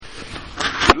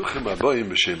Bruchim Abayim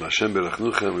B'Shem Hashem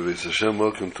Berachnuchem B'Beis Hashem.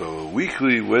 Welcome to our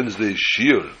weekly Wednesday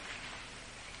Shir.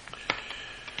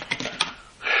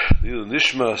 Lilu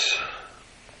Nishmas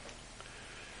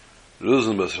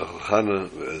Rosen Bas Rachel Chana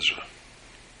V'Ezra.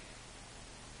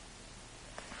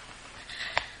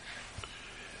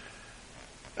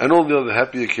 And all the other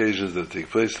happy occasions that take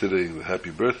place today, the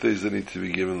happy birthdays that need to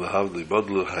be given, the Havli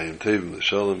Badlu, Chayim Tevim, the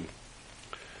Shalom.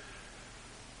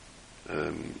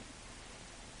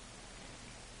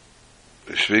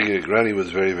 Shviga Granny was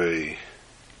very, very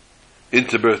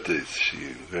into birthdays. She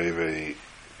very, very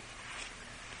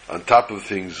on top of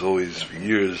things, always for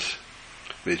years.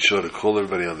 Made sure to call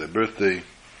everybody on their birthday.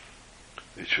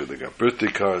 Made sure they got birthday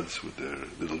cards with their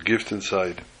little gift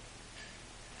inside.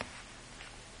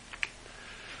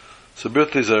 So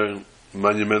birthdays are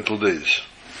monumental days.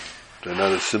 They're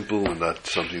not as simple and not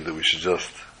something that we should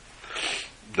just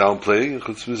downplay.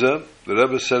 The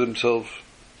Rebbe said himself,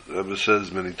 the Rebbe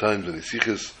says many times in his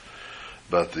Sichos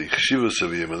about the cheshivos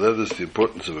of Yom Haledos, the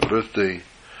importance of a birthday,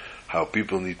 how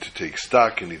people need to take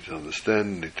stock and need to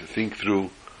understand, need to think through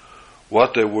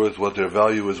what they're worth, what their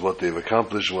value is, what they've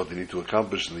accomplished, and what they need to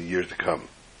accomplish in the year to come.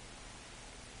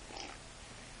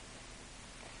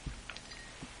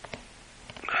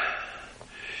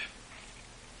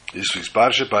 This week's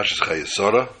Parsha, Parshas Chayei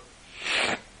Sarah.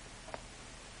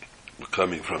 We're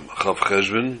coming from Chav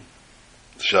Cheshvan,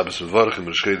 Shabbos Mevarach and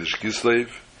Rosh Chodesh Kislev,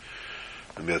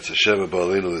 and Yetz Hashem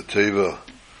Ba'aleinu L'Teva.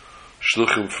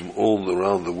 Shluchim from all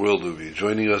around the world will be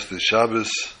joining us this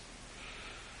Shabbos,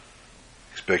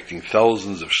 expecting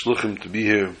thousands of Shluchim to be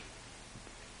here.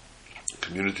 The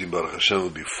community in Baruch Hashem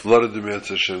will be flooded in Yetz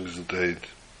Hashem Gesundheit.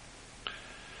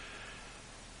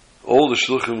 All the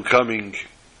Shluchim coming,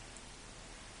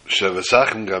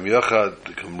 Shevasachim Gam Yachad,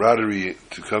 the camaraderie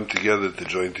to come together, to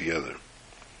join together.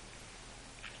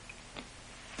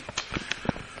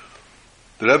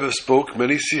 The Rebbe spoke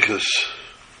many sichos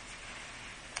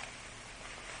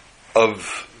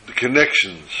of the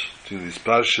connections between these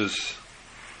parshas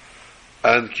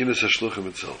and Kinnas HaShluchim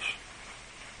itself.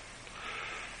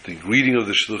 The greeting of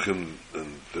the Shluchim,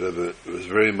 and the Rebbe was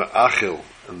very ma'achel.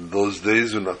 In those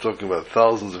days, we're not talking about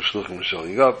thousands of Shluchim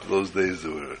showing up. Those days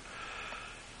there were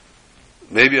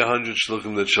maybe 100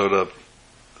 Shluchim that showed up.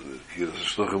 Kinnas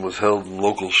HaShluchim was held in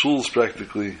local shuls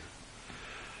practically.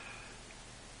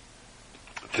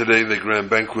 Today the grand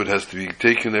banquet has to be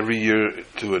taken every year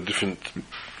to a different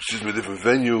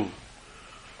venue,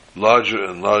 larger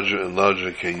and larger and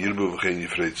larger.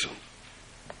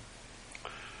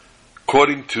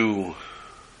 According to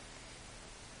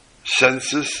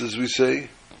census, as we say,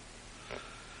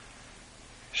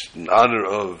 in honor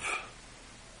of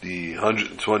the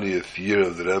 120th year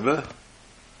of the Rebbe,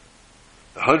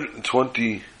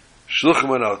 120 shluchim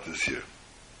went out this year.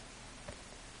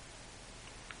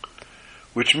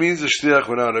 Which means the shliach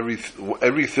went out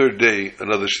every third day.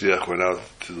 Another shliach went out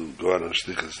to go out on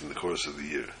shlichus in the course of the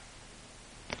year.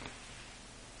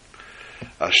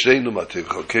 Ashreinu matev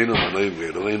chalkeinu manoim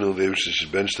ve'eloheinu. They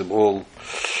should bench them all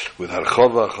with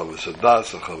harchova, chavos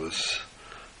hadas, chavos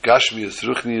gashmius,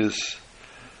 ruchnius,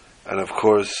 and of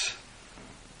course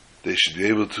they should be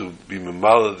able to be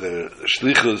memala their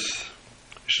shlichus.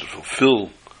 They should fulfill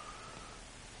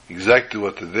exactly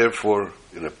what they're there for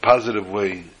in a positive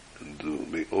way, and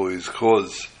to always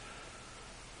cause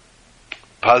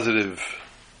positive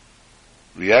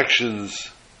reactions,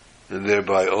 and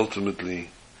thereby ultimately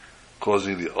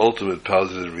causing the ultimate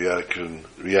positive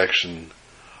reaction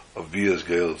of Bias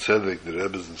Gael Tzedek. The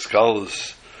Rebbe's and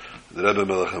scholars, the Rebbe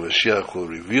Melech HaMashiach will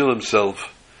reveal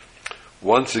himself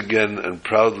once again and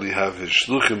proudly have his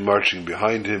shluchim marching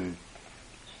behind him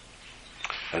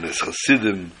and his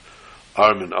chassidim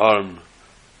arm in arm,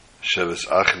 Sheves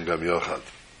Achim Gam Yochad.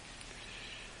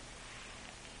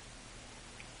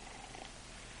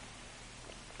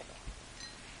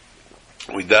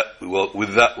 With that,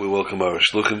 we welcome our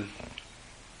shluchim.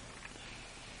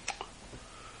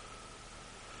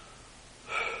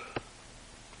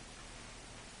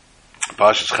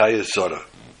 Parshas Chayei Sarah.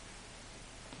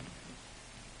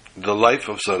 The life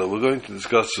of Sarah. We're going to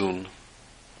discuss soon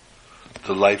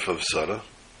the life of Sarah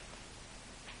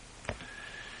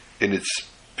in its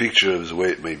picture as the way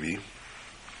it may be.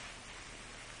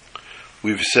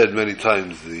 We've said many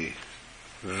times the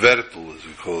vertical, as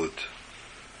we call it,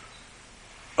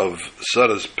 of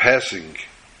Sarah's passing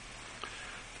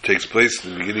takes place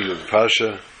in the beginning of the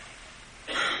Parsha,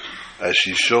 as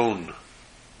she's shown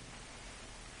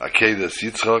Akedas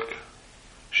Yitzchak.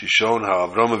 She's shown how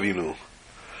Avram Avinu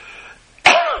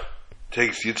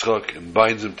takes Yitzchak and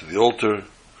binds him to the altar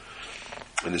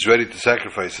and is ready to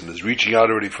sacrifice him, is reaching out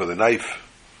already for the knife.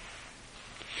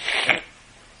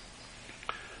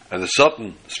 And the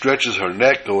Sultan stretches her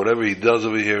neck or whatever he does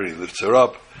over here, he lifts her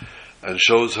up and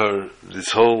shows her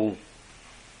this whole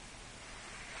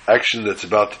action that's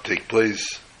about to take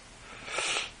place,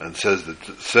 and says the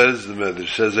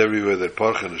Medrash says everywhere that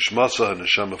Parcha Nishmasa and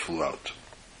Neshama flew out.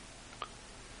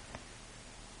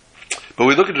 But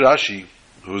we look at Rashi,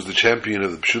 who is the champion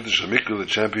of the Pshuta Shemikra, the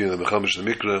champion of the Mechamash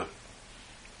Shemikra,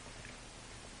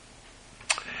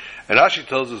 and Rashi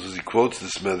tells us, as he quotes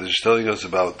this Medrash, telling us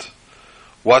about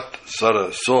what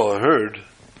Sarah saw or heard,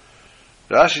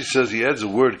 Rashi says he adds a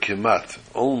word, kemat,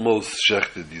 almost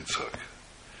shechted Yitzchak.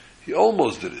 He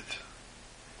almost did it.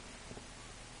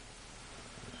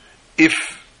 If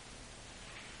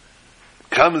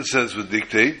common sense would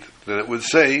dictate, then it would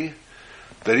say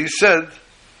that he said,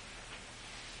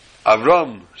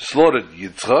 Avram slaughtered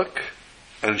Yitzchak,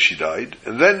 and she died,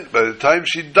 and then by the time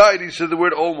she died, he said the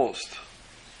word almost.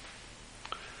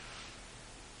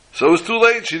 So it was too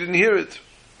late, she didn't hear it.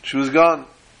 She was gone.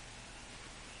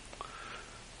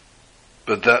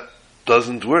 But that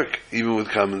doesn't work, even with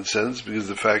common sense, because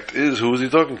the fact is, who was he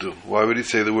talking to? Why would he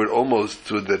say the word almost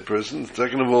to a dead person?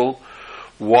 Second of all,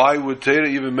 why would Torah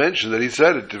even mention that he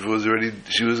said it if it was already,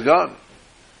 she was gone?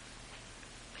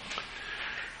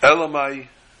 Elamai,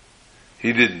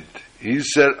 he didn't. He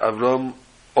said Avram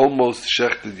almost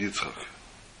shechted Yitzchak.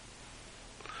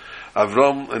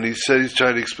 Avram, and he said he's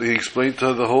trying to explain, he explained to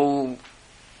her the whole,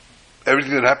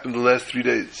 everything that happened the last 3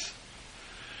 days.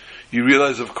 You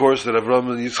realize, of course, that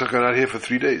Avram and Yitzchak are not here for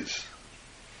 3 days.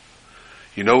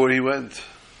 You know where he went.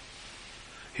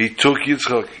 He took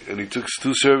Yitzchak, and he took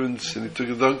 2 servants, and he took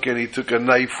a donkey, and he took a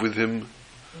knife with him,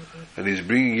 and he's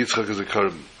bringing Yitzchak as a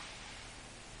korban.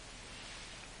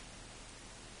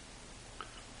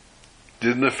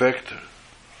 Didn't affect her.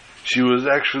 She was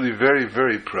actually very,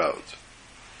 very proud.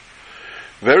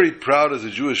 Very proud as a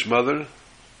Jewish mother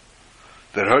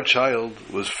that her child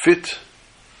was fit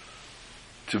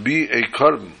to be a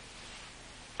korban.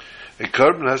 A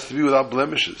korban has to be without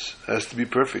blemishes, has to be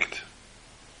perfect.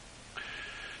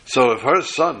 So if her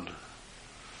son,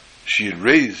 she had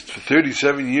raised for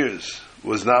 37 years,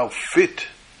 was now fit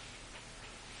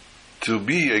to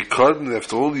be a korban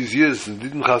after all these years and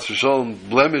didn't chas v'shalom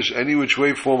blemish any which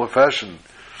way, form, or fashion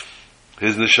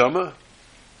his neshama,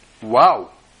 wow!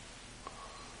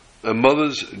 A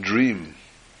mother's dream.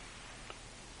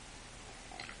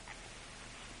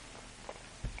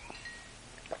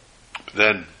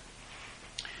 Then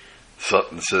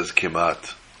Satan says,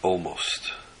 Kemat,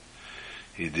 almost.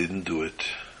 He didn't do it.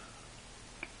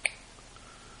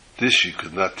 This she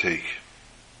could not take.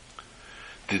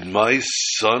 Did my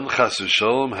son Chas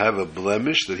v'Shalom have a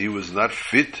blemish that he was not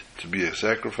fit to be a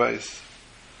sacrifice?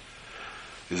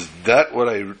 Is that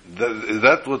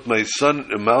what my son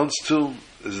amounts to?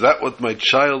 Is that what my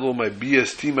child, or my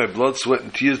BST, my blood, sweat,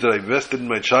 and tears that I invested in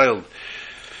my child,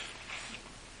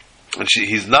 and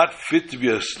he's not fit to be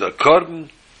a korban?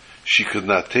 She could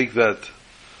not take that,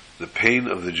 the pain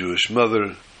of the Jewish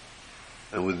mother,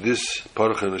 and with this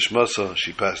Parcha Nishmasa,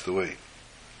 she passed away.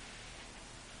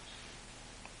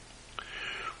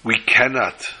 We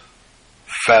cannot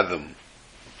fathom,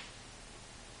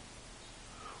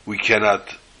 we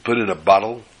cannot put in a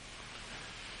bottle,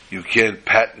 you can't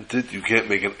patent it, you can't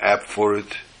make an app for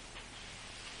it,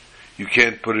 you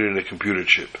can't put it in a computer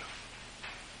chip.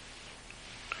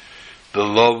 The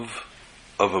love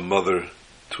of a mother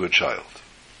to a child.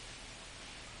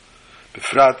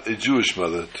 Befrat, a Jewish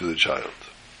mother to the child.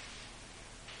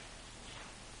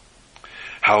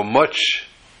 How much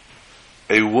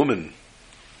a woman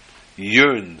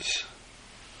yearns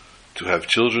to have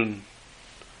children,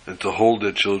 and to hold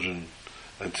their children,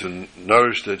 and to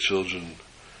nourish their children,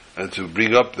 and to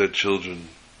bring up their children.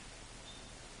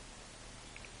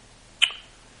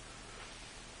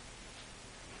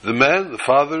 The man, the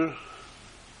father,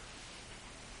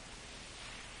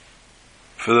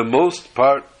 for the most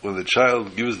part, when the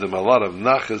child gives them a lot of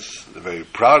nachas, they're very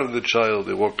proud of the child,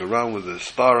 they walk around with a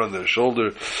star on their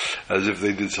shoulder as if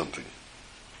they did something.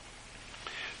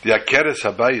 The Akeres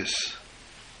Habayis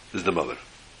is the mother.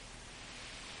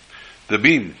 The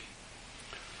beam,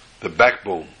 the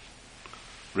backbone,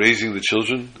 raising the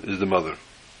children is the mother.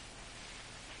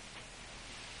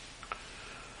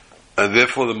 And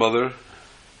therefore the mother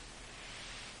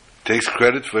takes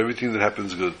credit for everything that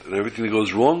happens good, and everything that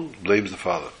goes wrong blames the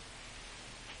father,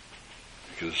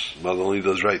 because mother only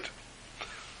does right.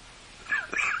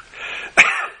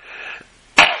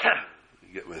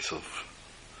 Get myself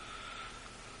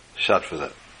shot for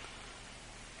that.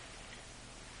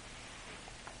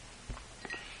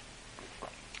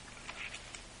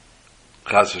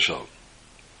 Chas v'shalom.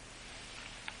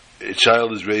 A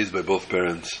child is raised by both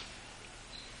parents.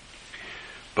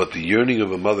 But the yearning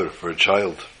of a mother for a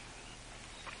child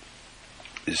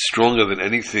is stronger than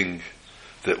anything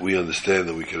that we understand,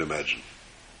 that we can imagine.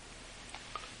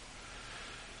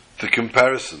 The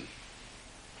comparison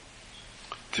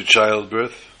to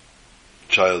childbirth,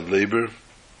 child labor,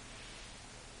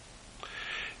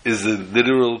 is the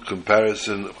literal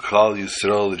comparison of Klal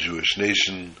Yisrael, the Jewish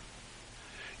nation,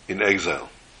 in exile.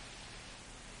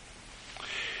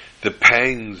 The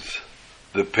pangs,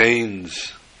 the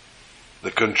pains,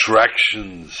 the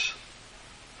contractions,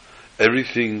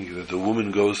 everything that the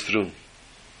woman goes through,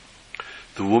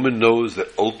 the woman knows that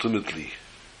ultimately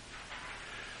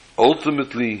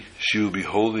she will be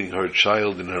holding her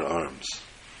child in her arms.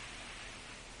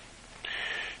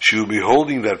 She will be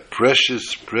holding that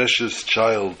precious, precious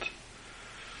child,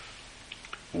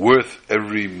 worth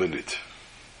every minute.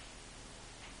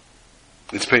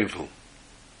 It's painful.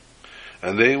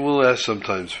 And they will ask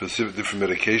sometimes for different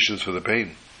medications for the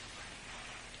pain.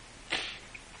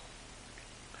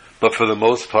 But for the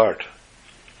most part,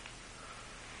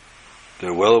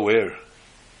 they're well aware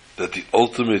that the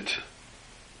ultimate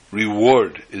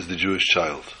reward is the Jewish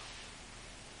child.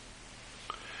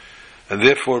 And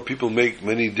therefore people make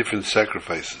many different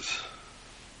sacrifices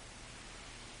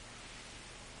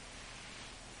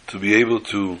to be able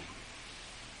to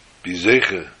be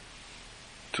zeicher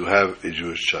to have a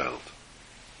Jewish child.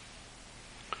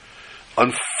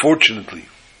 Unfortunately,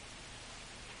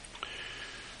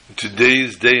 in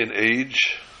today's day and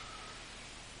age,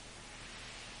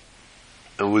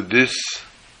 and with this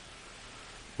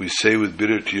we say with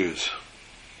bitter tears,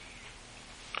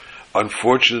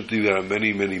 unfortunately there are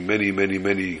many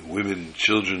women,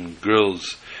 children,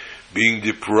 girls being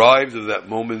deprived of that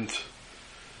moment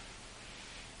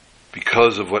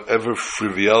because of whatever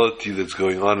frivolity that's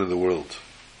going on in the world.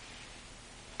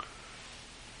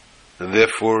 And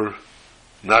therefore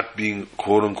not being,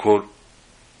 quote unquote,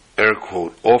 air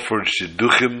quote, offered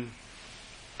shidduchim,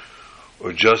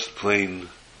 or just plain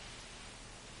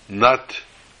not,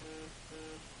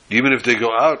 even if they go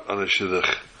out on a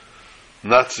shidduch,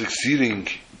 not succeeding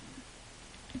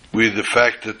with the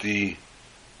fact that the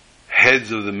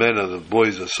heads of the men or the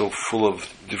boys are so full of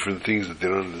different things that they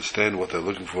don't understand what they're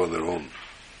looking for on their own.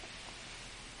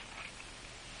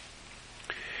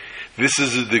 This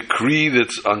is a decree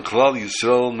that's on Klal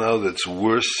Yisrael now that's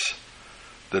worse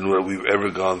than what we've ever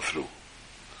gone through.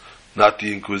 Not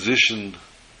the Inquisition,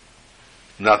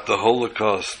 not the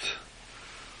Holocaust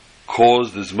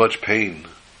caused as much pain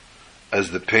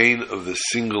as the pain of the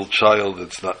single child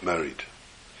that's not married.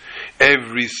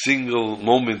 Every single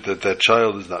moment that that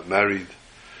child is not married,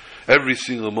 every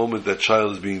single moment that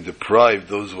child is being deprived,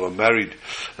 those who are married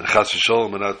and chas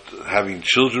v'sholom are not having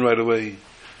children right away,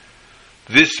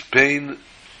 this pain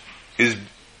is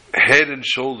head and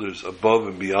shoulders above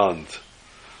and beyond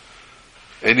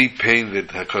any pain that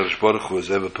HaKadosh Baruch Hu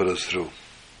has ever put us through.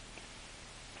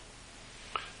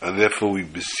 And therefore we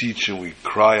beseech and we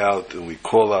cry out and we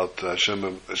call out to Hashem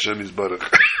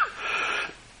Yisbarach,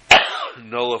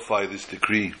 nullify this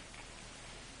decree.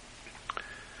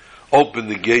 Open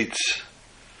the gates.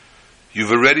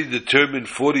 You've already determined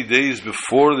 40 days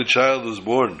before the child was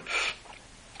born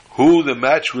who the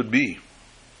match would be.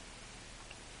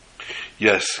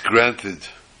 Yes, granted,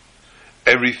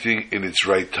 everything in its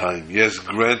right time. Yes,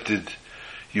 granted,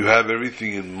 you have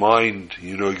everything in mind.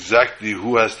 You know exactly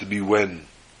who has to be when.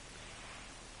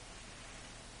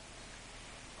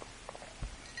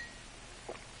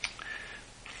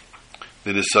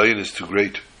 The nisayon is too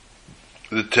great.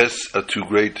 The tests are too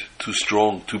great, too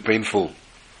strong, too painful.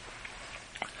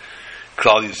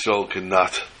 Klal Yisrael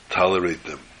cannot tolerate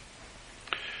them.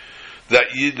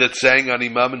 That Yid that sang on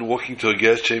Imam and walking to a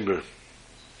gas chamber,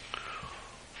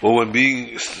 or when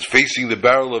facing the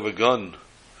barrel of a gun,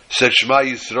 said Shema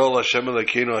Yisrael Hashem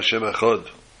Elokeinu Hashem Echad.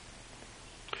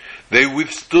 They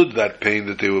withstood that pain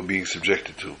that they were being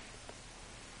subjected to.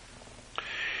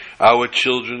 Our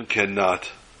children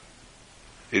cannot.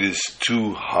 It is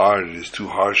too hard, it is too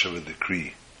harsh of a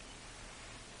decree.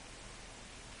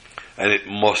 And it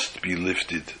must be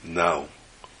lifted now.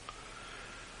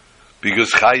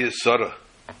 Because Chayei Sarah,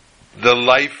 the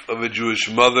life of a Jewish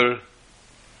mother,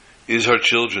 is her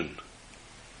children.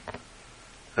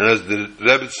 And as the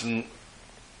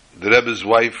Rebbe's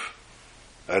wife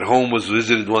at home was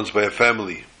visited once by a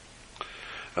family,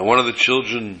 and one of the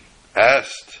children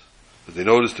asked, but they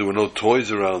noticed there were no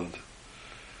toys around,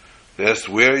 they asked,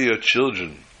 "Where are your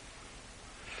children?"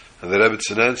 And the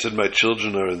Rebbetzin answered, "My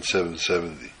children are in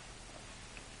 770.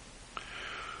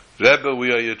 Rebbe,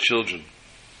 we are your children.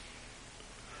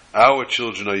 Our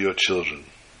children are your children.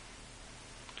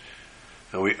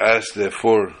 And we ask,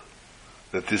 therefore,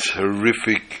 that this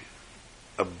horrific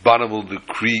abominable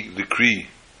decree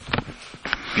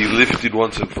be lifted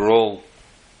once and for all,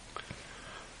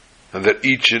 and that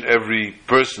each and every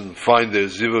person find their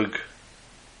zivug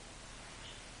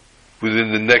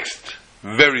within the next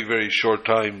very, very short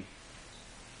time,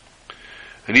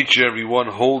 and each and every one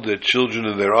hold their children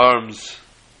in their arms,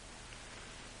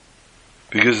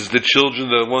 because it's the children,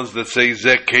 the ones that say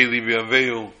Zek Keli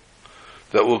V'Aveu,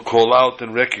 that will call out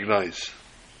and recognize.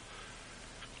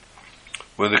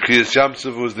 When the Kriyas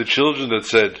Yamsuf, was the children that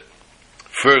said,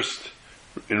 first,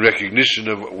 in recognition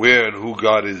of where and who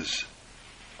God is.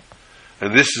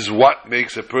 And this is what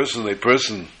makes a person,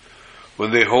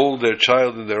 when they hold their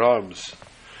child in their arms,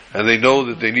 and they know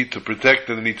that they need to protect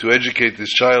and they need to educate this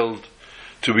child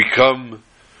to become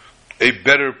a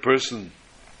better person.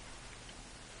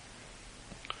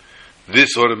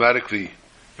 This automatically,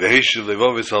 V'Heishiv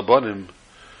Levavis Albanim,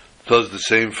 does the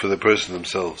same for the person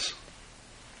themselves.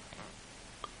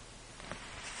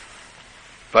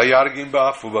 Vayargim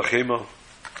ba'afu b'chema,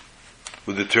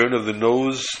 with the turn of the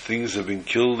nose, things have been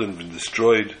killed and been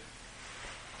destroyed,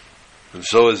 and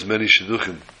so has many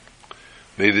shidduchim.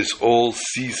 May this all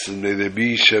cease, and may there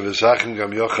be Shevesachim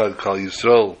Gam Yochad Kal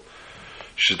Yisrael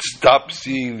should stop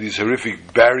seeing these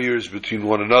horrific barriers between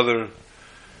one another,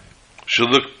 should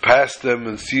look past them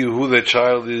and see who their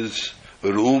child is.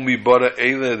 Ru'umi bara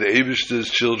eile, the Eibishter's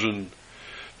children,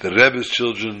 the Rebbe's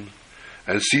children,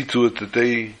 and see to it that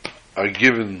they are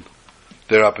given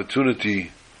their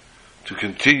opportunity to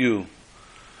continue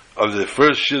of the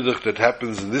first shidduch that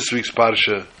happens in this week's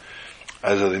parsha,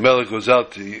 as Elimelech goes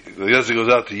out to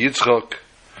Yitzchak,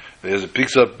 as it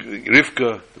picks up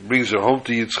Rivka, brings her home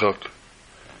to Yitzchak.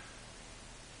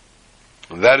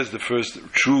 And that is the first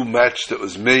true match that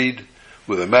was made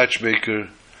with a matchmaker,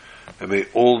 and may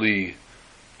all the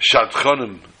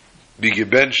Shatchanim be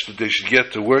gebenched, that they should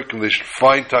get to work and they should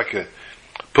find Taka,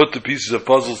 put the pieces of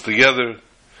puzzles together,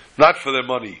 not for their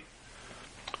money,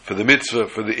 for the mitzvah,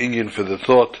 for the inyan, for the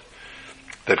thought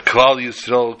that Klal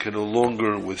Yisrael can no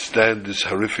longer withstand this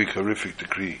horrific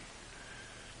decree.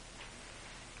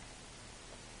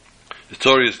 The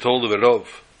story is told of a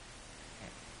Rav,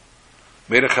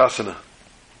 made a chasana.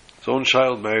 His own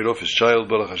child married off his child,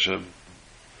 Baruch Hashem.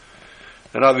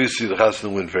 And obviously the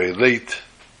chasana went very late.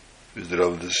 He was the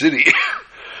Rav of the city.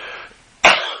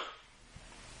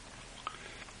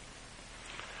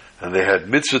 And they had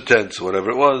mitzvah tents, or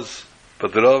whatever it was.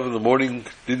 But the Rav in the morning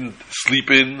didn't sleep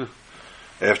in.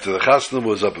 After the chasna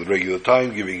was up at regular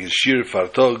time, giving his shir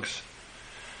fartogs.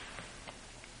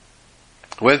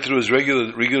 Went through his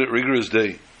rigorous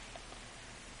day.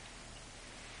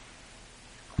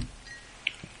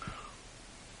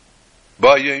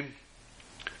 Ba'yim,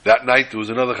 that night there was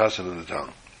another chasna in the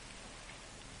town.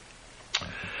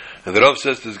 And the Rav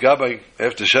says to his Gabbai,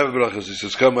 after Sheva Brachas, he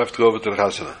says, come, I have to go over to the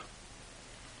chasna.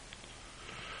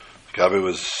 The Gabbai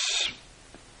was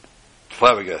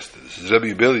flabbergasted. He says, Rebbe,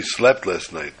 you barely slept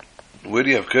last night. Where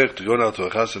do you have kirk to go now to a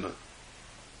chasana?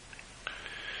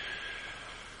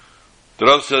 The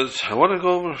Rav says, I want to go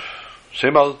over, say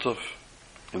Mazel Tov.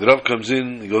 And the Rav comes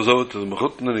in, he goes over to the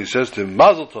Mechutin and he says to him,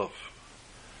 Mazel Tov.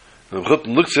 And the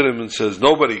Mechutin looks at him and says,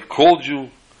 nobody called you,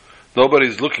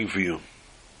 nobody's looking for you.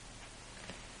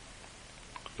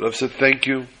 The Rav said, thank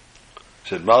you,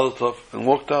 said Mazel Tov, and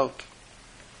walked out.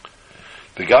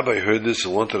 The Gabbai heard this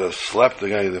and wanted to slap the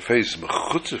guy in the face.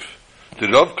 Mechutzif. The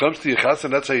Rav comes to your chassan,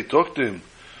 that's how you talk to him.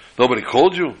 Nobody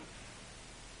called you.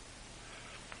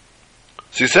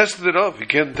 So he says to the Rav, he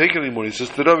can't take it anymore. He says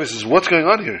to the Rav, he says, what's going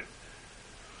on here?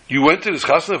 You went to this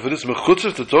chassan for this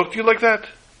mechutzif to talk to you like that?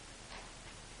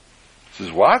 He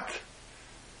says, what?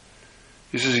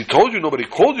 He says, he told you, nobody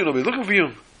called you, nobody looking for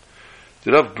you.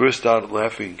 The Rav burst out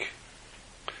laughing.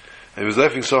 And he was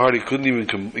laughing so hard he couldn't even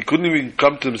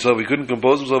come to himself, he couldn't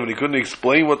compose himself, and he couldn't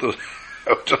explain what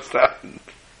just happened.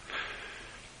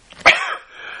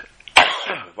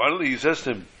 Finally he says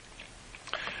to him,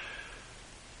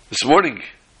 this morning,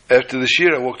 after the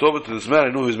shir, I walked over to this man, I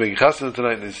knew he was making chasana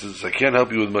tonight, and he says, I can't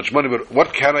help you with much money, but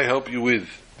what can I help you with?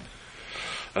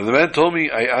 And the man told me,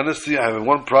 I have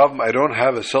one problem, I don't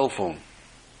have a cell phone.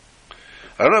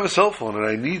 I don't have a cell phone, and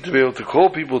I need to be able to call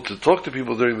people, to talk to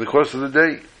people during the course of the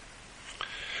day.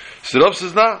 So the Rav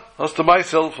says, nah, that's to my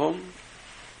cell phone.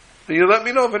 And you let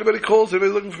me know if anybody calls,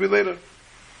 anybody's looking for me later.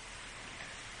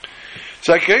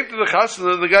 So I came to the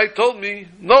chasana, and the guy told me,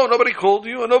 no, nobody called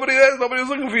you, and nobody was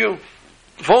looking for you.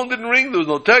 The phone didn't ring, there was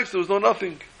no text, there was no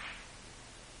nothing.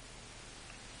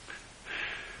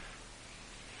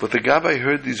 But the Gabbai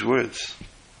heard these words.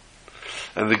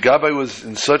 And the Gabbai was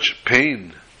in such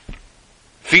pain,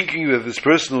 thinking that this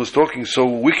person was talking so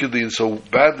wickedly and so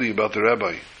badly about the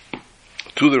rabbi,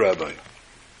 to the rabbi.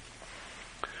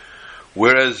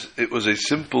 Whereas it was a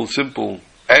simple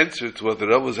answer to what the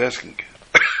Rav was asking.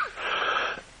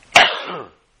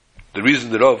 The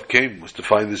reason the Rav came was to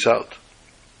find this out.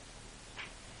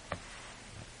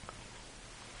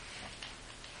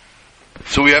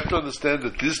 So we have to understand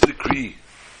that this decree,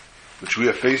 which we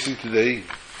are facing today,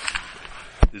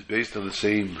 is based on the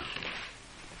same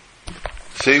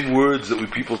words that we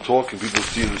people talk and people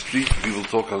see in the street, people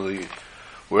talk on the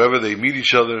wherever they meet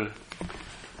each other,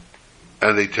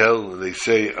 and they tell and they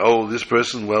say, oh, this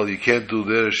person, well, you can't do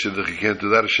there shidduch, you can't do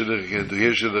that shidduch, you can't do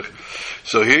here shidduch.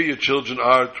 So here your children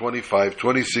are 25,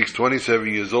 26,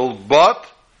 27 years old, but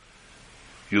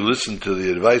you listen to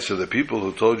the advice of the people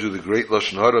who told you the great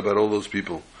Lashon Hara about all those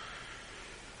people.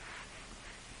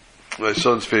 My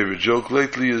son's favorite joke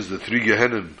lately is the three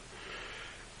Gehenim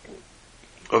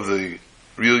of the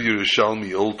real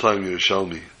Yerushalmi, old-time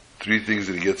Yerushalmi. Three things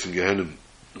that he gets in Gehenim.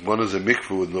 One is a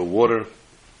mikveh with no water.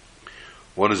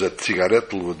 One is a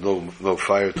tzigaretl with no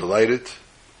fire to light it.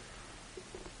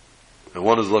 And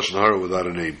one is Lashon Hara without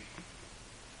a name.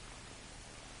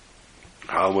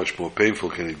 How much more painful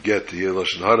can it get to hear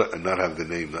Lashon Hara and not have the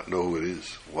name, not know who it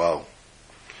is? Wow.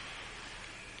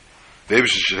 The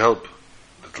Eibusher should help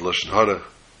that the Lashon Hara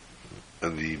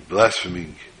and the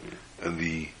blaspheming and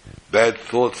the bad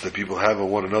thoughts that people have on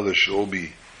one another should all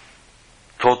be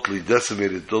totally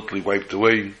decimated, totally wiped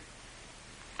away,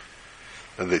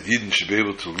 and that Yidden should be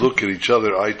able to look at each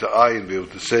other eye to eye and be able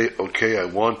to say, okay, I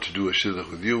want to do a shidduch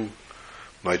with you.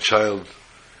 My child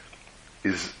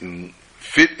is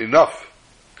fit enough.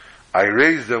 I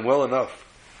raised them well enough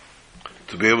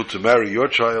to be able to marry your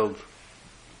child.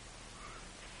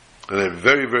 And then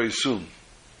very, very soon,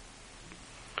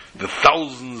 the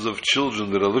thousands of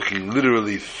children that are looking,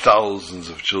 literally thousands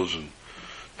of children,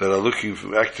 that are looking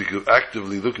for,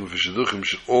 actively looking for shidduchim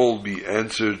should all be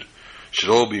answered, should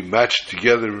all be matched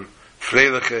together,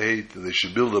 freilich, and they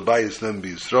should build a bayis nem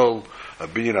b'Yisrael, a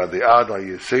binyan ade'ad, a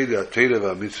yeseda, a teira,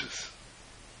 v'amitzvus.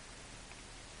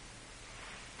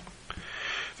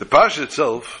 The Parsha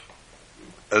itself,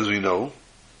 as we know,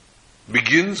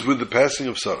 begins with the passing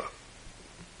of Sarah.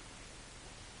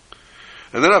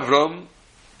 And then Avram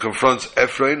confronts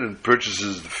Ephraim and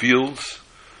purchases the fields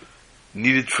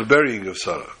needed for burying of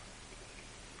Sarah.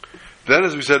 Then,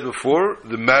 as we said before,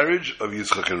 the marriage of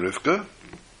Yitzchak and Rivka.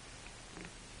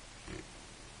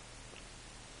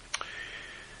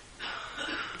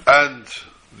 And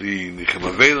the Nichem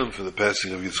Avelim for the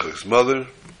passing of Yitzchak's mother.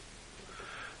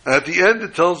 And at the end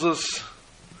it tells us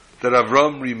that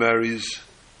Avram remarries.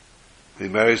 He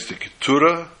marries to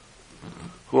Keturah,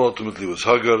 who ultimately was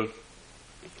Hagar,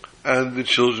 and the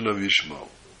children of Yishmael.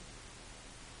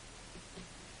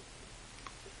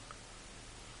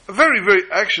 A very, very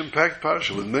action-packed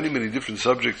parsha with many, many different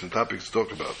subjects and topics to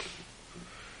talk about.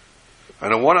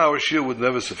 And a 1 hour shiur would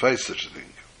never suffice such a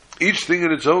thing. Each thing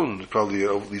in its own is probably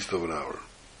at least of an hour.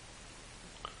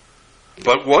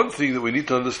 But one thing that we need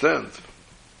to understand,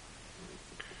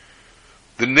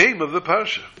 the name of the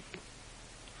parsha.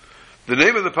 The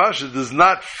name of the parsha does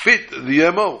not fit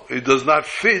the MO. It does not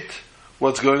fit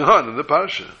what's going on in the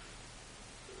parsha.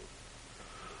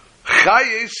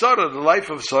 Chaye Sarah, the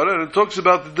life of Sarah, and it talks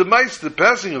about the demise, the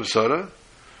passing of Sarah,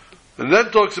 and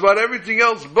then talks about everything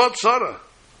else but Sarah.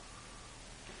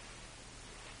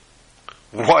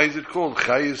 Why is it called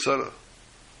Chaye Sarah?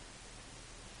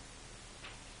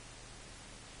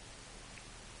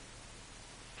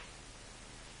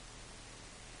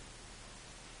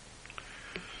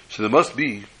 So there must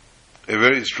be a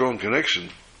very strong connection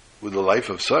with the life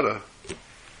of Sarah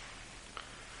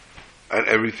and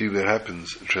everything that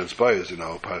happens and transpires in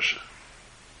our Parsha.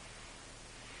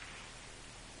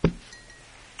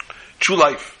 True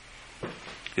life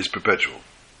is perpetual.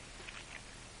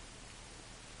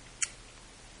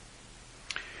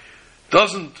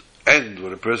 Doesn't end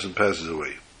when a person passes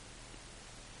away.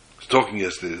 I was talking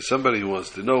yesterday to somebody who wants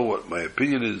to know what my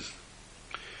opinion is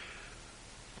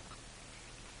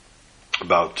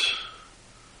about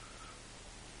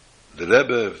the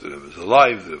Rebbe, if the Rebbe is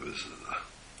alive, the Rebbe is...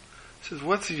 He says,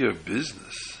 what's your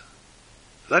business?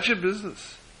 It's not your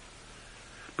business.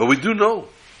 But we do know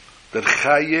that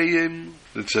Chayeyim,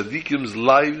 the Tzaddikim's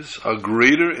lives are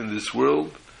greater in this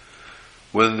world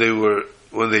when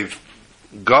they've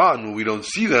gone, when we don't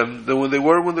see them, than when they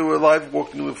were alive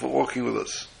walking with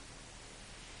us.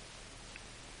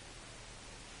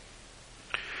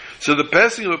 So the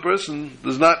passing of a person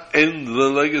does not end the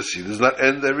legacy, does not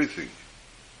end everything.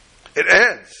 It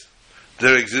adds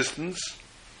their existence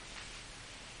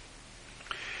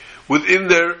within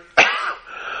their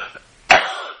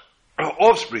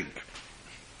offspring.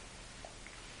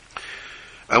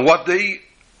 And what they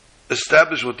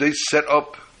establish, what they set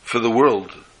up for the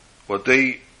world, what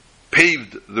they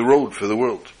paved the road for the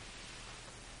world.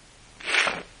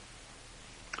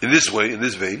 In this way, in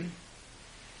this vein,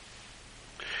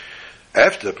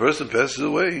 after a person passes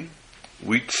away,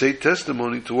 we say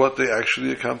testimony to what they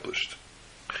actually accomplished,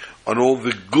 on all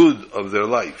the good of their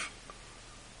life.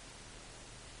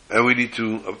 And we need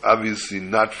to obviously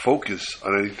not focus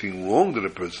on anything wrong that a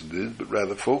person did, but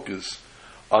rather focus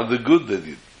on the good that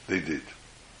they did.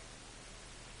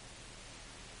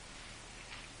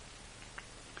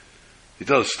 He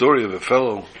tells a story of a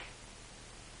fellow,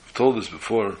 I've told this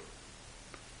before.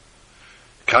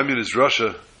 Communist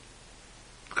Russia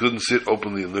couldn't sit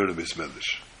openly and learn a Beis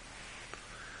Medrash.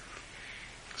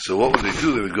 So what would they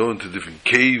do? They would go into different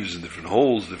caves and different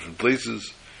holes, different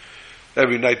places.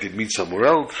 Every night they'd meet somewhere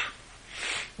else.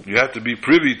 You had to be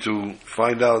privy to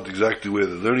find out exactly where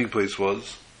the learning place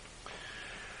was.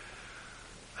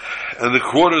 And the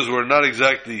quarters were not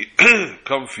exactly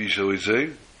comfy, shall we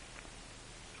say.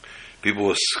 People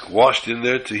were squashed in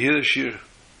there to hear the shir.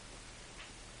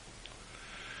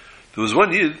 There was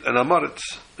one Yid, an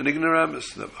Amaretz, an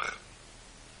ignoramus, Nebuch,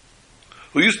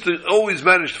 who used to always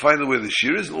manage to find the way the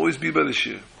shir is and always be by the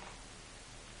shir.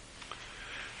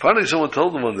 Finally someone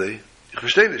told him one day, I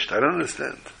don't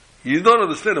understand. You don't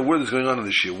understand a word that's going on in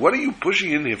the shir. What are you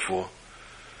pushing in here for?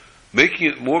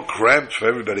 Making it more cramped for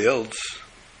everybody else.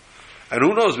 And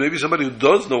who knows, maybe somebody who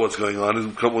does know what's going on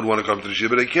would want to come to the shir,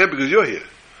 but they can't because you're here.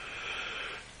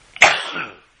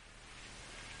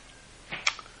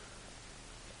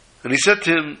 And he said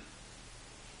to him,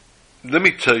 let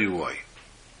me tell you why.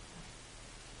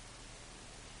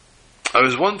 I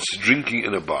was once drinking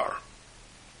in a bar.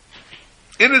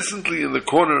 Innocently in the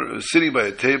corner, sitting by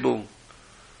a table,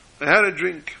 I had a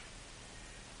drink.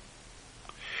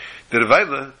 There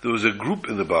was a group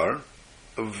in the bar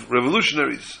of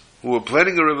revolutionaries who were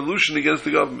planning a revolution against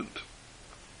the government.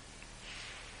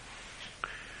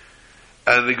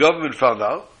 And the government found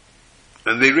out,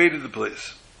 and they raided the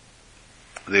place.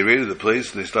 They raided the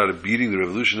place and they started beating the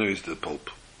revolutionaries to the pulp.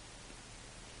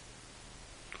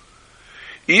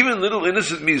 Even little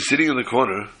innocent me sitting in the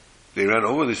corner, they ran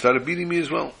over, they started beating me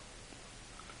as well.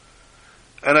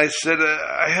 And I said,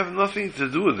 I have nothing to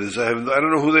do with this. I don't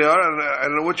know who they are. I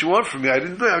don't know what you want from me. I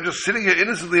didn't know. I'm just sitting here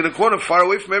innocently in a corner, far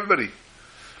away from everybody.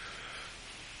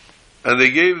 And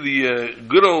they gave the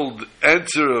good old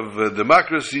answer of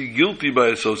democracy, guilty by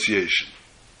association.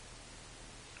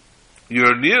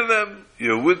 You're near them,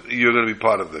 you're going to be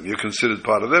part of them. You're considered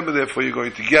part of them, and therefore you're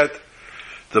going to get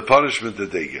the punishment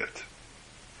that they get.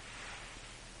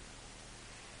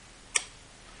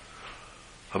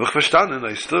 I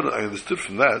understood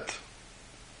from that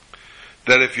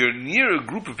if you're near a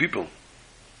group of people,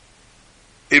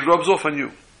 it rubs off on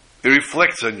you. It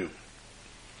reflects on you.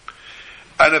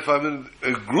 And if I'm in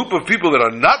a group of people that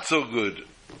are not so good,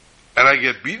 and I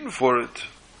get beaten for it,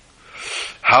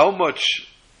 how much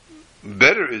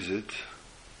better is it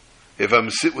if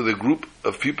I'm sit with a group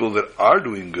of people that are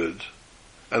doing good,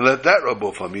 and let that rub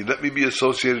off on me, let me be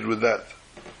associated with that.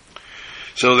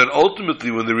 So that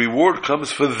ultimately when the reward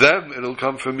comes for them, it'll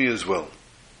come for me as well.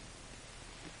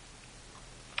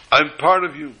 I'm part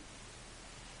of you.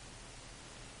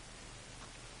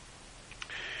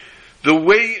 The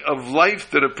way of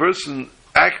life that a person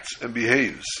acts and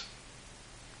behaves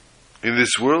in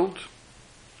this world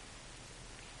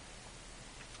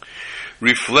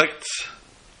reflects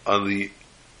on the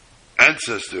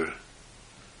ancestor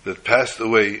that passed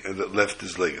away and that left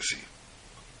his legacy.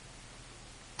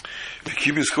 If you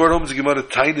keep your score at home, it's a Gemara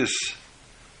Tainus,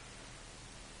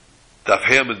 Daf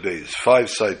Hamad Beis, 5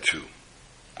 side 2.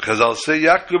 Chazal say,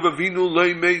 Yaakov Avinu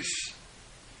loy meis.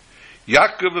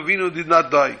 Yaakov Avinu did not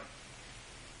die.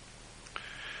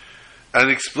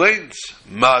 And explains,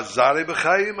 Ma'azare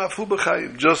b'chayim, afu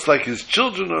b'chayim. Just like his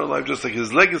children are alive, just like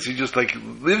his legacy, just like it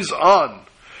lives on.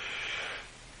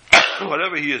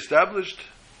 Whatever he established,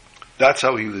 that's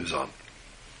how he lives on.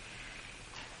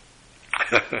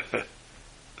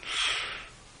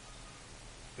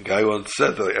 The guy once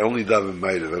said that I only daven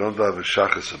ma'ariv, I don't daven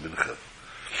shachas and mincha.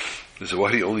 He said,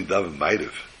 why do you only daven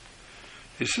ma'ariv?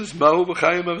 He says, Ma'hu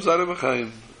b'chayim, Ma'azare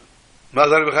b'chayim.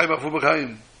 Ma'azare b'chayim, afu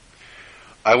b'chayim.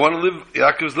 I want to live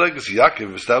Yaakov's legacy.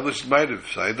 Yaakov established ma'ariv,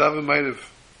 so I daven ma'ariv.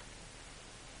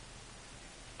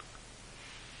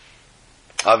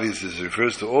 Obviously, this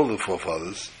refers to all the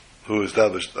forefathers who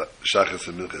established shachas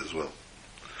and mincha as well.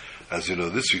 As you know,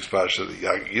 this week's parasha,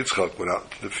 Yitzchak went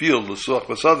out to the field, l'suach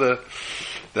basada.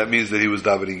 That means that he was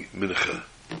davening mincha.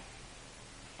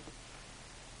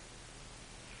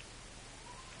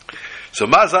 So,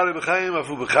 ma'azare b'chayim,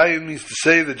 afu b'chayim means to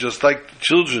say that just like the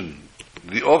children,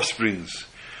 the offsprings,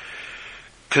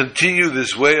 continue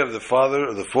this way of the father,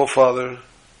 or the forefather,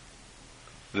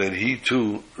 then he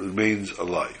too remains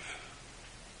alive.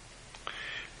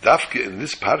 Dafka in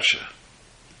this parsha,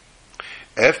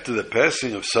 after the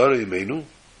passing of Sarah Imenu,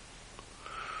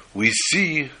 we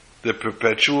see the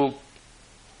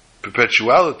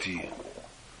perpetuality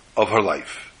of her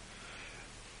life.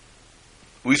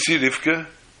 We see Rivka,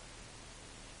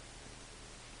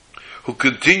 who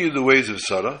continued the ways of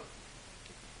Sarah,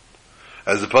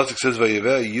 as the pasuk says,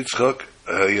 "Vayiveh Yitzchak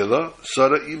Hayela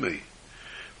Sarah Imei,"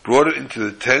 brought her into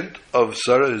the tent of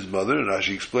Sarah, his mother, and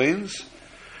Rashi explains,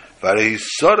 "Varei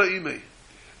Sarah Imei."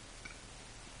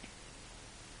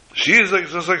 She is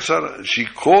just like Sarah. She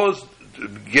caused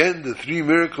again the three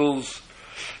miracles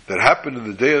that happened in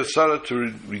the day of Sarah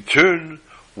to return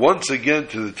once again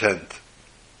to the tent.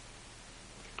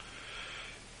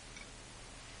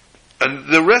 And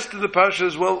the rest of the Pasha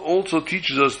as well also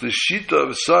teaches us the Shita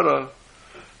of Sarah,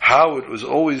 how it was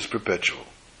always perpetual.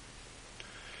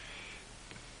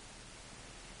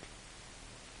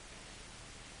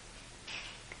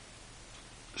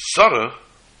 Sarah,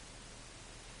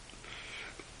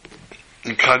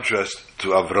 in contrast to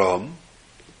Avraham,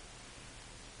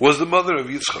 was the mother of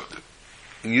Yitzchak,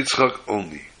 and Yitzchak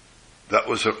only. That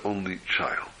was her only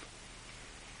child.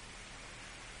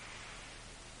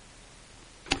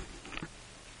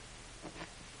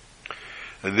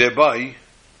 And thereby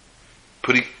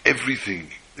putting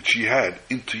everything that she had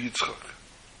into Yitzchak.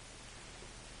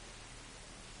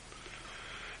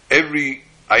 Every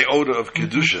iota of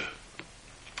Kedusha,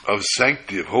 of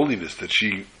sanctity, of holiness that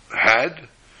she had,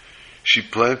 she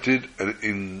planted and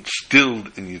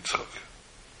instilled in Yitzchak.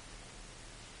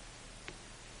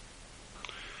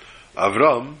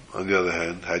 Avram, on the other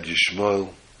hand, had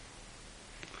Yishmael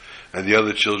and the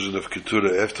other children of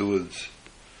Keturah afterwards.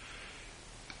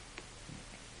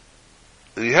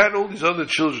 And he had all these other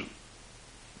children.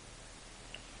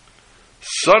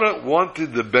 Sarah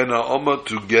wanted the Ben Ha'oma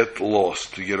to get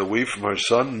lost, to get away from her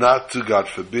son, not to, God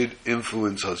forbid,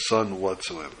 influence her son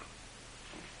whatsoever.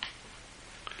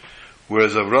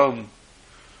 Whereas Avram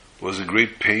was in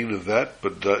great pain of that,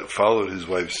 but followed his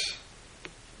wife's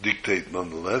dictate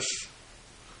nonetheless,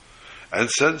 and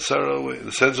sends Sarah away,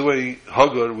 and sends away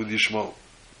Hagar with Yishmael.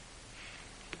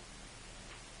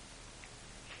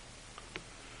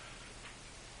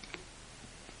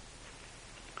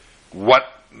 What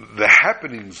the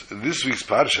happenings in this week's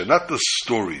parsha, not the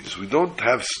stories. We don't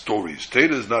have stories.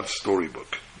 Torah is not a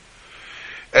storybook.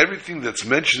 Everything that's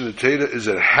mentioned in Torah is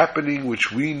a happening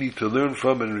which we need to learn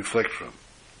from and reflect from.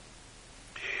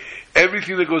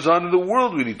 Everything that goes on in the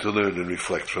world we need to learn and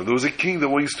reflect from. There was a king that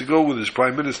used to go with his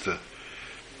prime minister.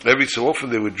 Every so often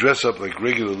they would dress up like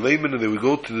regular laymen and they would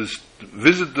go to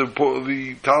visit the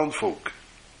town folk.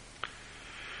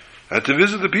 And to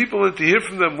visit the people and to hear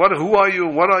from them, who are you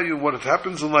and what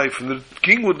happens in life. And the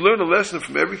king would learn a lesson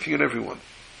from everything and everyone.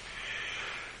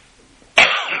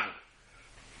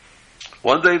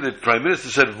 One day the prime minister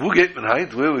said, "Wo geht man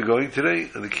heint? Where are we going today?"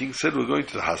 And the king said, "We're going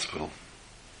to the hospital."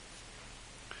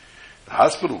 The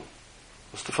hospital?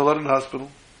 What's the fellow in the hospital?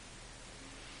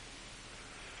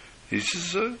 He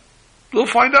says, "We'll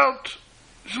find out."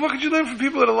 He says, "What could you learn from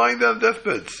people that are lying down on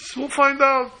deathbeds?" He says, "We'll find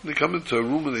out." And they come into a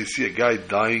room and they see a guy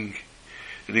dying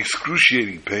in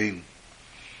excruciating pain.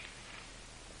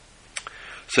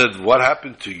 Said, "What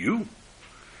happened to you?"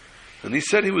 And he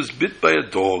said he was bit by a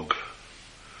dog.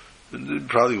 And it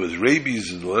probably was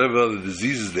rabies and whatever other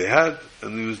diseases they had,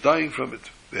 and he was dying from it.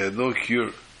 They had no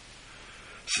cure.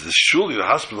 So surely the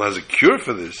hospital has a cure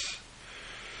for this.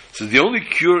 So the only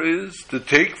cure is to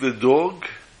take the dog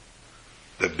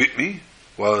that bit me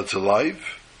while it's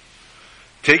alive,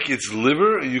 take its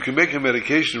liver, and you can make a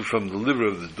medication from the liver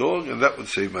of the dog, and that would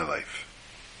save my life.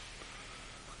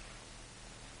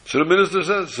 So the minister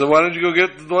says, "So why don't you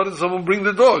why did someone bring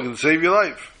the dog and save your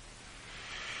life?"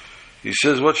 He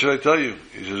says, "What should I tell you?"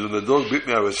 He says, "When the dog bit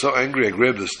me, I was so angry, I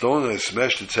grabbed a stone and I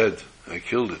smashed its head. I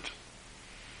killed it.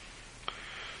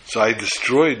 So I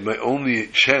destroyed my only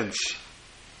chance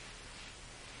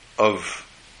of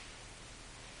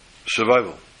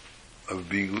survival, of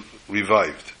being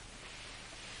revived."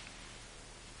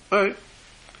 All right.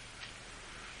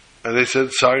 And they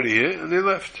said, "Sorry to hear," and they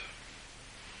left.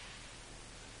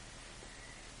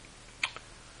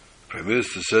 The Prime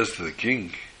Minister says to the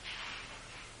king,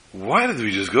 "Why did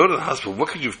we just go to the hospital? What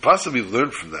could you have possibly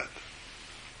learned from that?"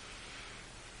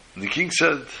 And the king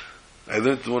said, "I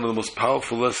learned one of the most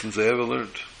powerful lessons I ever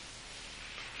learned.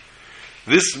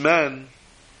 This man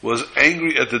was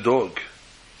angry at the dog,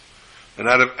 and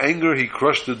out of anger he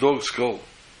crushed the dog's skull.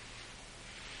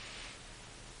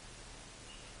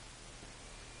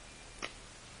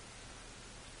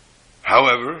 How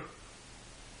However,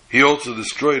 he also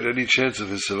destroyed any chance of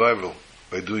his survival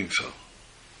by doing so.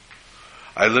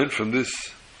 I learned from this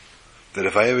that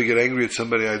if I ever get angry at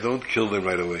somebody, I don't kill them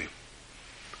right away.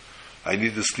 I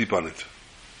need to sleep on it.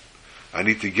 I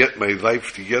need to get my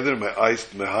life together, my eyes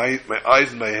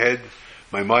and my head,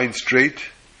 my mind straight,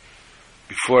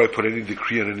 before I put any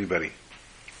decree on anybody.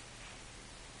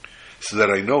 So that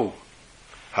I know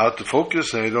how to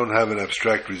focus and I don't have an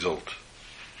abstract result.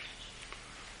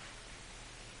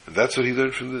 And that's what he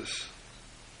learned from this.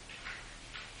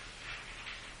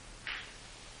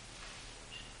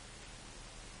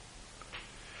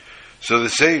 So the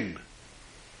same,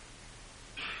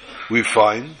 we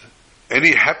find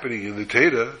any happening in the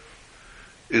Torah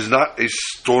is not a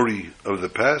story of the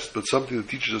past, but something that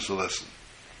teaches us a lesson.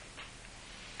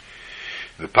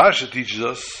 The Pasha teaches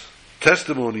us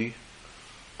testimony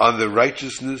on the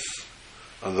righteousness,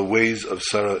 on the ways of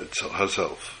Sarah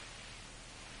herself.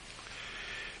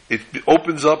 It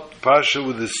opens up the Pasha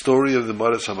with the story of the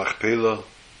Maras HaMachpelah,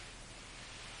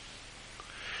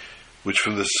 which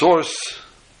from the source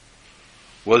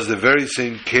was the very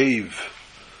same cave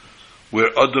where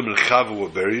Adam and Chava were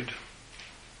buried,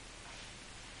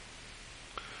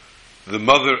 the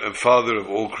mother and father of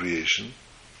all creation,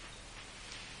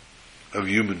 of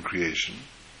human creation.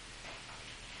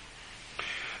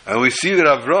 And we see that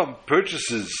Avram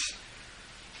purchases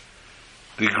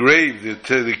the grave,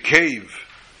 the cave,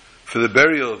 for the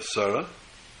burial of Sarah.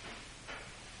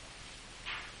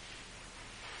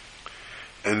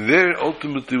 And there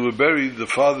ultimately were buried the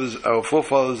fathers, our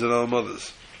forefathers and our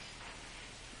mothers.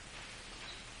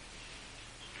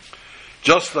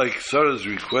 Just like Sarah's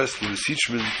request in the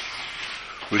Sichman,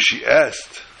 where she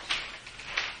asked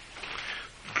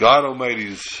God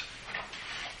Almighty's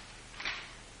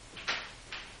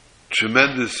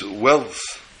tremendous wealth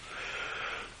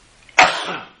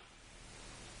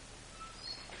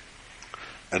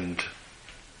and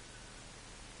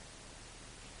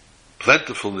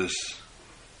plentifulness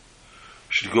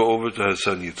should go over to her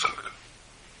son Yitzchak.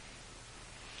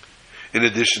 In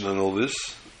addition on all this,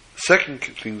 second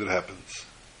thing that happens,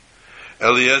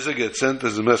 Eliezer gets sent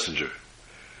as a messenger.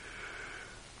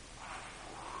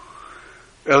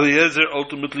 Eliezer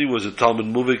ultimately was a Talmud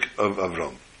Muvik of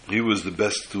Avram. He was the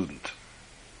best student.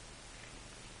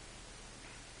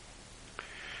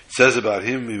 It says about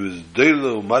him, he was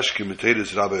Deilo Mashke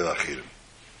Meteris Rabbi Lachirim.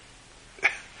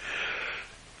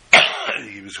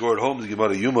 He was scored home the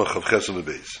Gemara Yumach of Chesam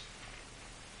Beis.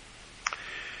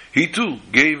 He too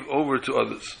gave over to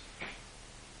others.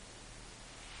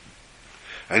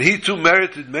 And he too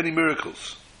merited many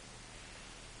miracles.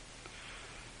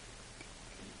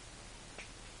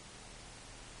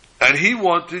 And he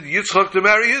wanted Yitzchak to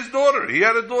marry his daughter. He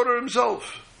had a daughter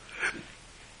himself.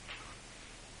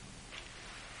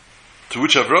 To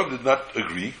which Avram did not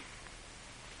agree.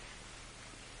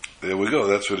 There we go.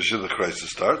 That's where the Shidduch crisis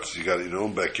starts. You got it in your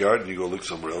own backyard and you go look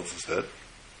somewhere else instead.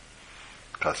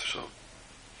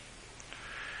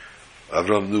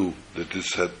 Avram knew that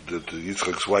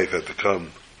Yitzchak's wife had to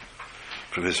come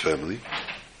from his family.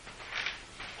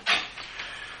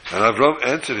 And Avram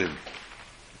answered him,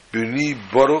 Bini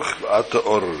Baruch Ata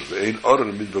Oror, Ve'ein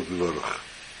Oror Midbok Baruch.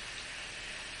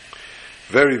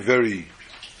 Very, very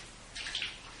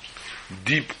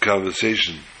deep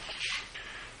conversation.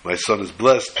 My son is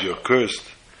blessed, you're cursed.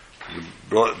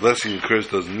 The blessing and curse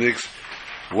doesn't mix.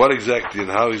 What exactly and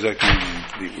how exactly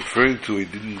is he referring to? He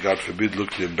didn't, God forbid,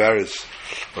 look to embarrass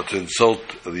or to insult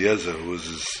Eliezer, who was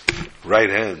his right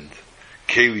hand,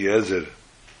 Keliezer.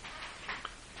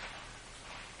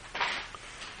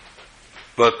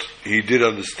 But he did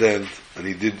understand and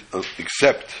he did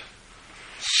accept,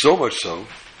 so much so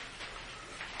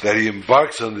that he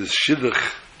embarks on this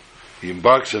shidduch, he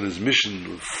embarks on his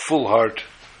mission with full heart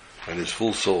and his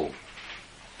full soul.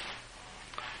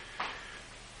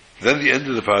 Then the end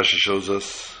of the parasha shows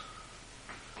us,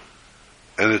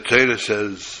 and the Torah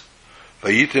says,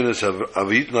 "Vayiten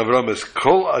Avram es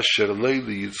kol asher lei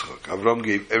Yitzchak." Avram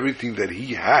gave everything that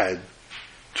he had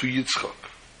to Yitzchak.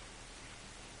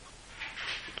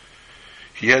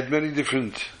 He had many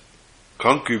different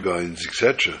concubines,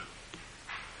 etc.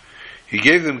 He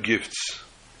gave them gifts.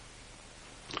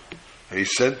 And he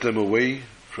sent them away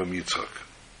from Yitzchak.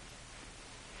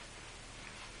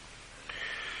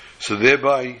 So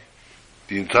thereby,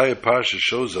 the entire parsha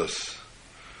shows us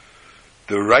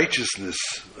the righteousness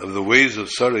of the ways of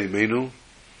Sarah Imenu.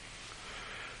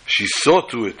 She saw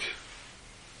to it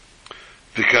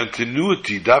the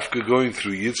continuity, dafka going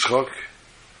through Yitzchak,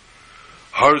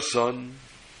 her son,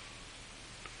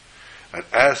 and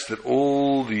asked that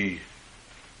all the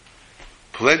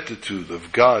plenitude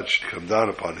of God should come down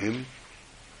upon him.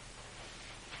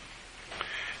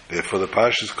 Therefore the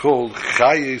parsha is called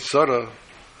Chaye Sarah,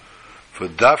 for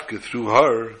Dafka, through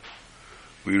her,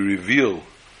 we reveal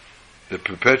the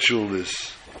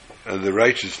perpetualness and the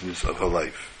righteousness of her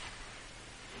life.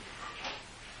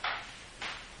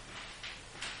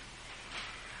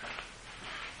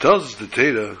 Tells us the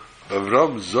Torah,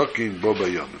 Avram Zokin Bo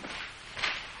Bayamim.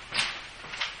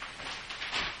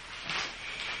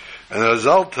 And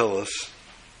Razal tell us,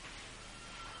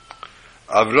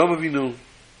 Avram Avinu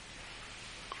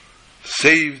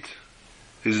saved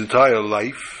his entire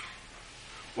life,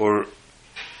 or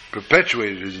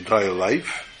perpetuated his entire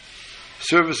life,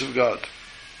 service of God.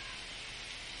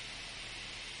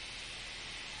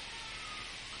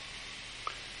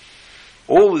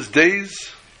 All his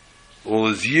days, all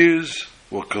his years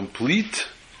were complete.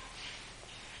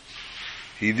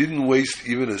 He didn't waste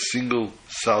even a single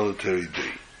solitary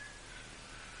day.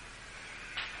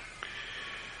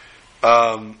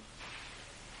 A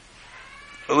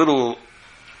little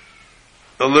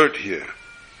alert here.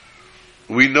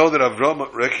 We know that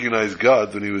Avram recognized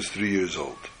God when he was 3 years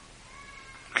old.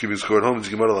 Keep it scored home in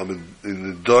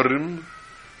the Dorim,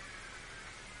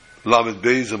 Lamed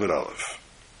Beis Amid Aleph,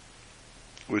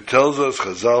 which tells us,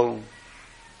 Chazal,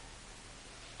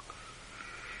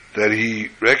 that he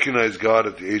recognized God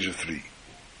at the age of 3.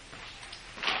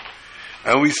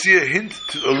 And we see a hint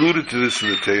alluded to this in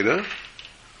the Torah,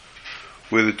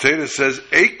 where the Torah says,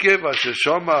 Ekev asher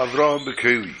shama Avraham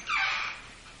b'keli.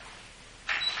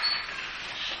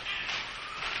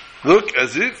 Look,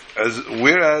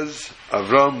 whereas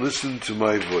Avram listened to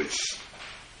my voice.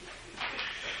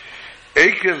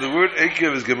 Ekev, the word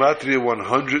Ekev is Gematria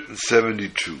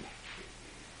 172.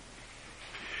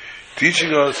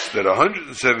 Teaching us that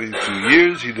 172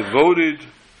 years he devoted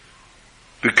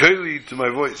b'keli to my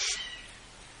voice.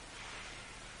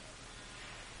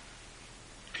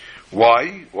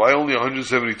 Why? Why only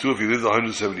 172 if he lived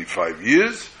 175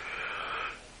 years?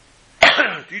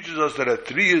 Teaches us that at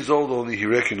 3 years old only he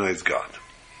recognized God.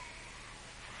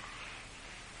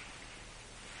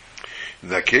 In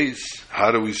that case,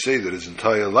 how do we say that his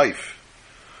entire life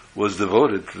was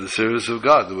devoted to the service of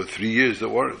God? There were 3 years that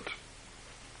weren't.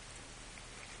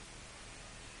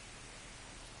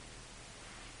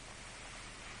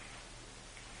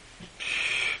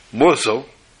 More so,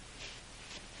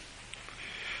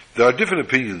 there are different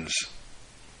opinions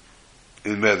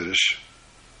in Medrash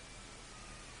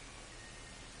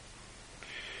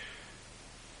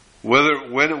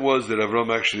when it was that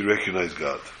Avram actually recognized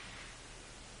God.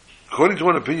 According to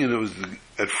one opinion, it was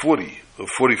at 40 or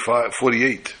 45,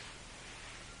 48.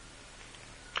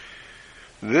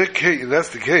 If that's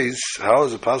the case, how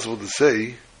is it possible to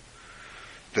say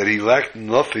that he lacked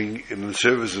nothing in the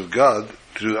service of God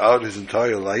throughout his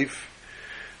entire life?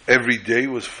 Every day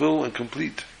was full and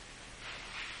complete.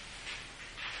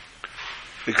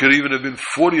 It could even have been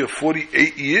 40 or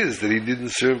 48 years that he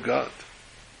didn't serve God.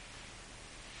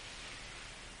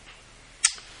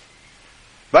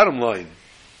 Bottom line,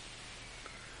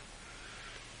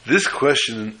 this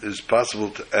question is possible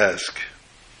to ask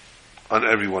on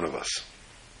every one of us.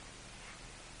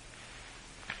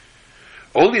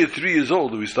 Only at 3 years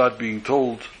old do we start being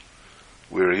told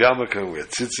we're a yarmulke, we're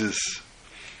tzitzis,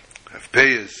 have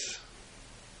payas.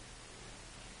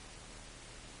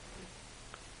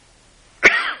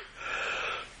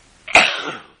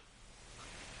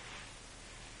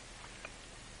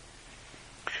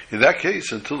 In that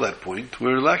case, until that point,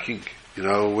 we're lacking in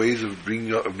our ways of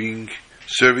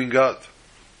serving God.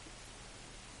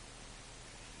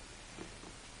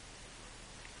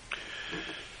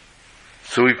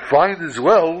 So we find as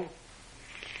well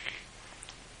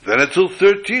that until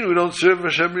 13 we don't serve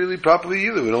Hashem really properly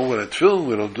either. We don't wear a tefillin,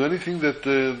 we don't do anything that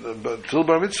until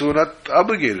bar mitzvah we're not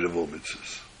obligated of all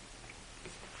mitzvahs.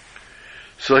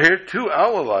 So here too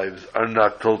our lives are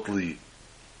not totally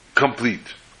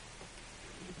complete.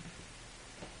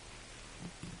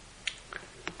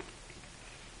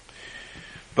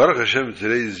 Baruch Hashem,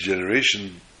 today's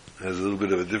generation has a little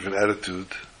bit of a different attitude.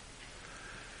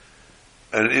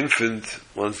 An infant,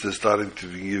 once they're starting to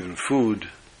be given food,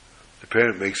 the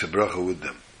parent makes a bracha with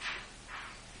them.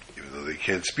 Even though they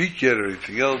can't speak yet or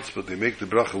anything else, but they make the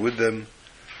bracha with them,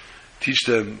 teach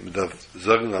them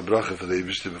zagen a bracha for the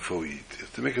Eibishter before we eat. You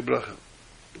have to make a bracha.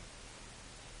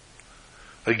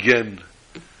 Again,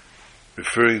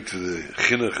 referring to the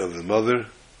chinuch of the mother,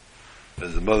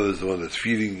 as the mother is the one that's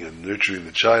feeding and nurturing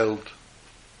the child,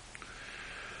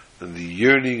 and the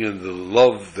yearning and the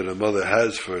love that a mother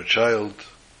has for a child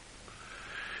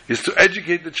is to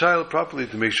educate the child properly,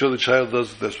 to make sure the child does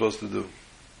what they're supposed to do.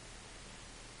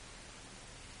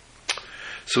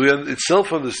 So it's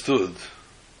self-understood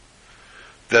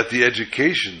that the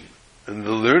education and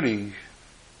the learning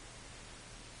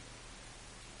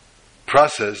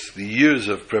process, the years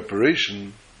of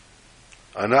preparation,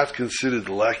 are not considered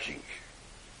lacking.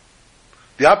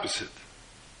 The opposite.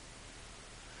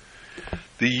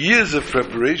 The years of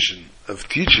preparation, of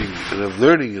teaching and of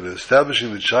learning and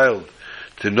establishing the child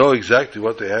to know exactly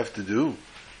what they have to do,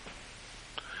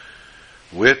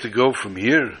 where to go from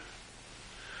here,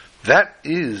 that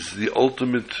is the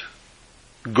ultimate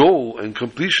goal and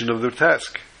completion of their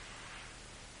task.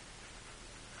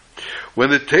 When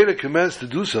the Torah commands to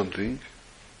do something,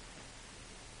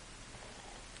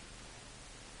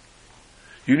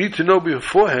 you need to know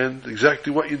beforehand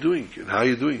exactly what you're doing and how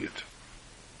you're doing it.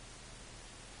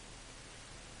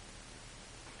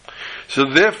 So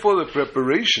therefore the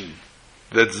preparation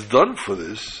that's done for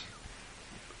this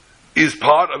is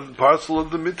part of the parcel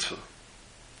of the mitzvah.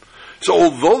 So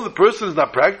although the person is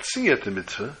not practicing yet the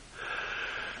mitzvah,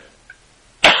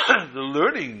 the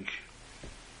learning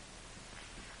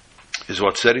is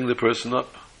what's setting the person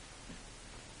up.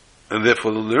 And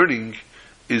therefore the learning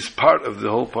is part of the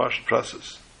whole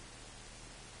process.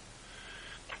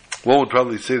 One would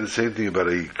probably say the same thing about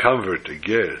a convert, a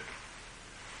ger.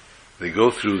 They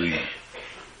go through the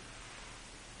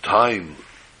time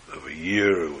of a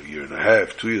year or a year and a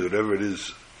half, 2 years, whatever it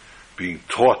is, being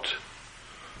taught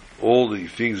all the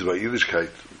things about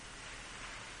Yiddishkeit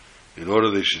in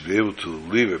order they should be able to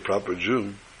live a proper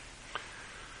Jew.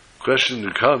 Question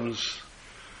becomes,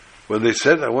 when they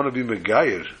said, I want to be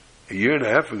Megayer, a year and a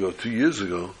half ago, 2 years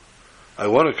ago, I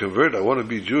want to convert, I want to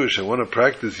be Jewish, I want to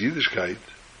practice Yiddishkeit,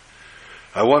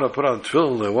 I want to put on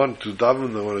tefillin, I want to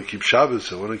daven, I want to keep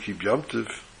Shabbos, I want to keep Yom Tov.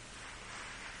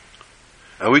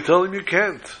 And we tell them you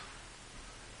can't.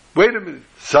 Wait a minute,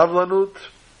 Savlanut.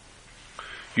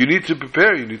 You need to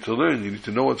prepare, you need to learn, you need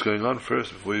to know what's going on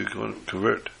first before you can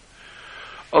convert.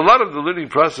 A lot of the learning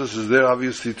process is there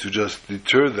obviously to just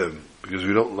deter them, because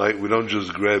we don't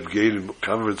just grab gate and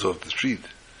converts off the street.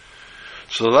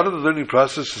 So a lot of the learning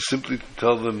process is simply to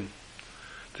tell them,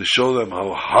 to show them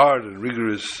how hard and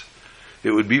rigorous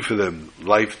it would be for them,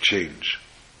 life change.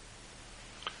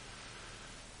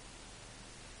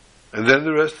 And then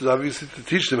the rest is obviously to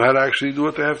teach them how to actually do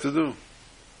what they have to do.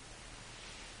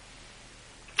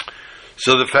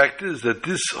 So the fact is that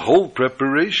this whole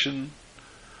preparation,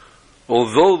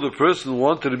 although the person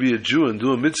wanted to be a Jew and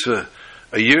do a mitzvah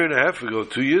a year and a half ago,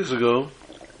 2 years ago,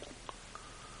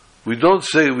 we don't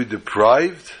say we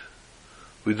deprived,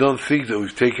 we don't think that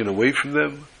we've taken away from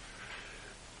them.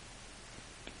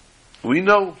 We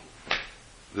know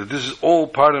that this is all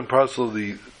part and parcel of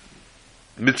the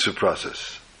mitzvah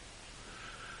process.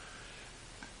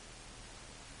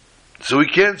 So we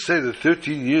can't say that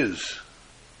 13 years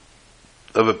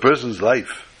of a person's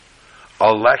life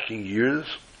are lacking years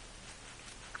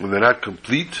when they're not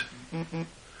complete, and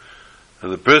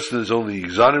the person is only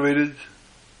exonerated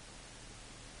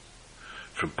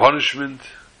from punishment,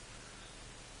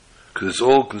 because it's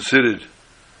all considered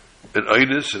an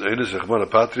einus, Rachmana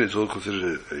Patria, it's all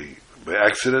considered by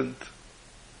accident.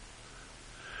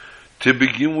 To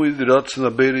begin with, the Ratzon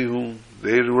HaBerehu, the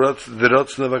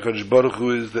Ratzon of HaKadosh Baruch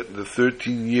Hu is that in the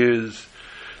 13 years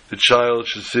the child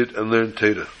should sit and learn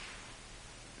Torah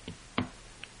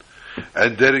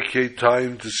and dedicate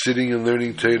time to sitting and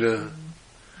learning Torah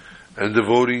and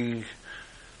devoting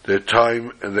their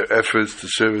time and their efforts to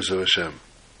service of Hashem.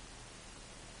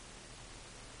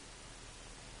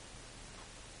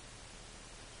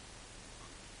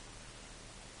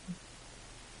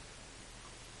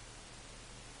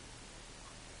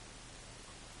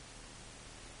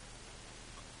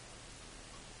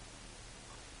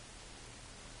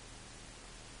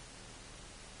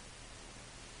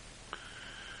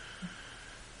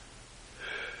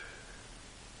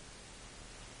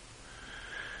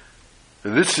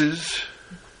 And this is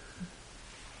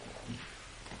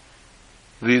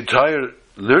the entire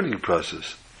learning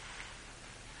process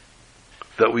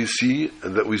that we see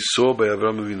and that we saw by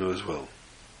Avraham Avinu as well.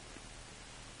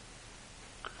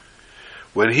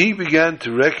 When he began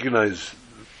to recognize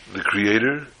the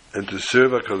Creator and to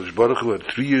serve HaKadosh Baruch Hu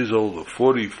at 3 years old, or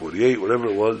 40, 48, whatever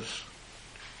it was,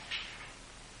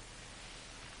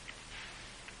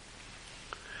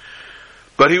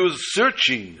 but he was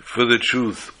searching for the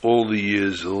truth all the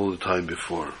years, all the time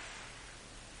before.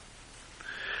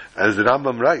 As the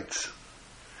Rambam writes,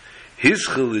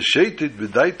 Hischel l'sheitet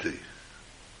b'daitei,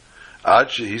 ad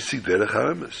shehisik derech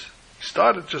ha'emes. He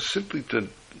started just simply to,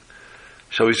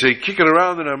 shall we say, kick it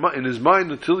around in his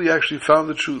mind until he actually found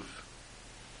the truth.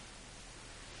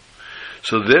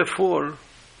 So therefore,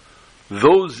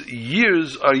 those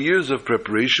years are years of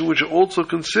preparation, which are also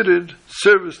considered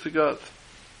service to God.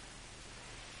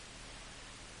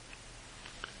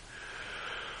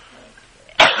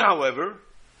 However,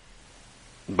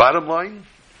 bottom line,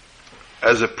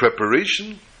 as a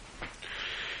preparation,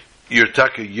 your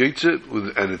taka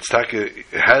yotze, and its taka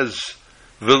has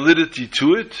validity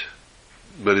to it,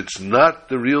 but it's not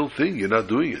the real thing. You're not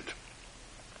doing it,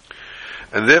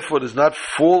 and therefore does not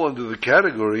fall under the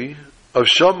category of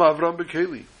Shama Avram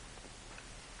Bekeli,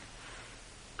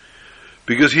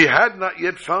 because he had not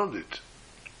yet found it.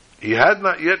 He had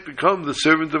not yet become the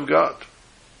servant of God.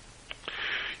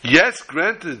 Yes,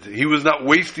 granted, he was not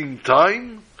wasting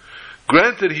time.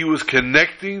 Granted, he was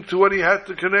connecting to what he had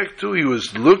to connect to. He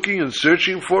was looking and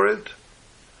searching for it.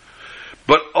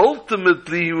 But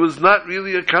ultimately, he was not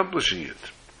really accomplishing it.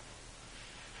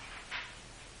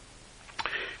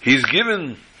 He's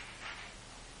given,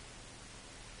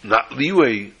 not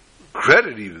leeway,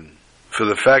 credit even, for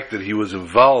the fact that he was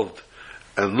involved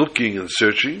and looking and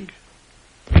searching,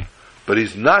 but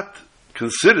he's not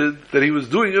considered that he was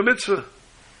doing a mitzvah.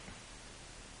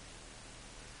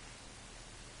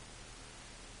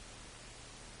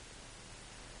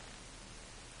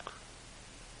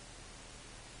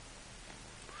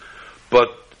 But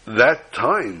that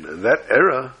time, and that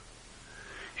era,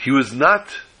 he was not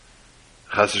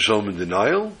chas v'sholom in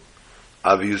denial,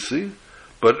 obviously,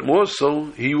 but more so,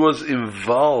 he was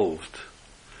involved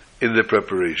in the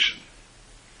preparation.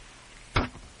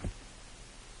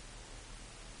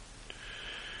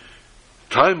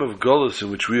 Time of Golus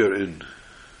in which we are in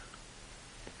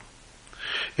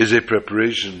is a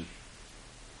preparation,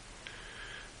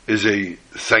 is a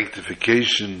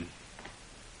sanctification,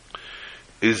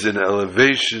 is an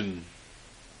elevation,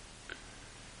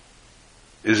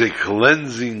 is a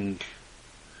cleansing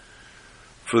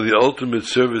for the ultimate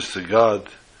service to God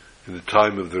in the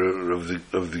time of the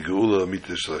Geula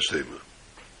Amitah Shel Hashtema.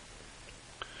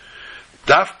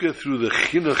 Dafka through the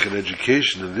chinuch and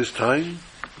education in this time,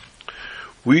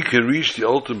 we can reach the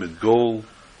ultimate goal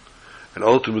and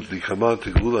ultimately come out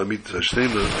to Geula Amitah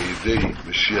Hashtema Ayidei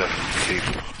Mashiach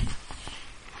Keinu.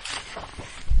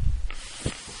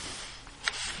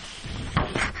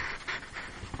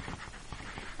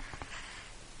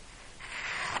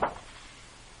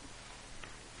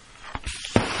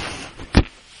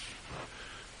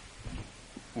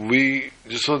 We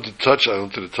just I wanted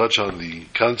to touch on the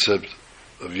concept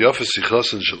of Yafas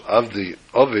Sichasan Shel Avdei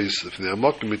Aves Lefnei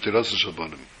Hamakim Mitirasan Shel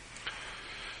Banim.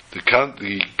 The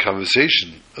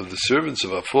conversation of the servants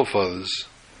of our forefathers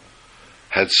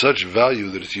had such value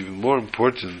that it's even more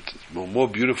important, more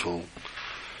beautiful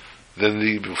than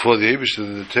before the Eibush,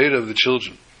 than the Torah of the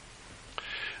children.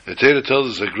 The Torah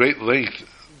tells us at great length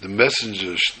the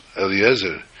messenger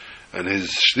Eliezer and his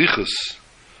shlichus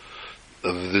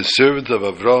of the servant of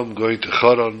Avram going to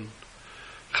Charan.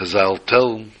 Chazal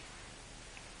tell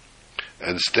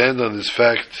and stand on this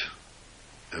fact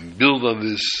and build on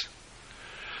this.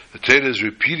 The Torah is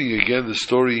repeating again the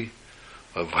story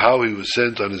of how he was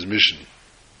sent on his mission.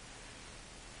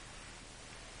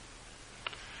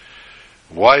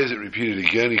 Why is it repeated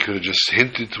again? He could have just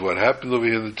hinted to what happened over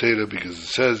here in the Torah, because it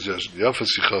says Yafas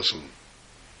Sichasan.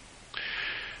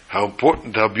 How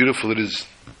important, how beautiful it is.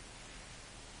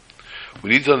 We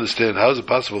need to understand how is it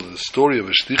possible that the story of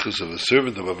a shlichus, of a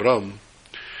servant of Avram,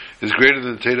 is greater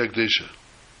than the Torah Kedusha.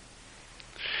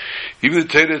 Even the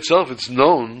Torah itself, it's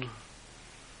known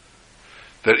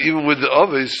that even with the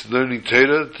Aves learning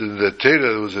Torah, that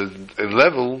Torah was a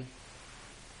level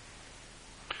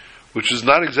which is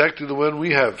not exactly the one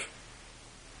we have,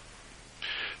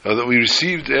 that we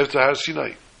received after Har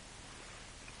Sinai.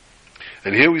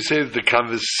 And here we say that the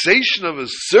conversation of a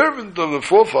servant of the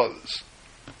forefathers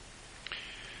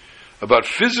about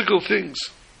physical things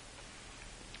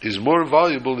is more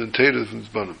valuable than Torah and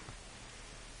Zbanim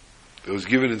that was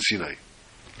given in Sinai.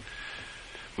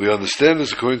 We understand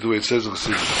this according to what it says in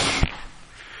Chassidus.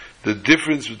 The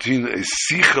difference between a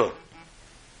sicha,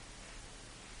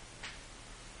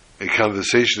 a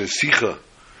conversation, a sicha,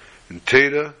 and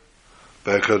Torah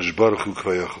by HaKadosh Baruch Hu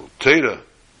Kvayachol. Torah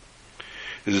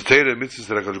is a Torah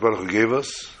mitzvah that HaKadosh Baruch Hu gave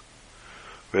us,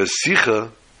 whereas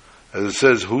sicha, as it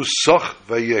says, Hu soch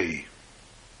vayehi,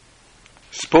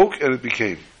 spoke and it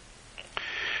became.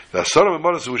 The Asara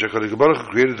Memaras in which HaKadosh Baruch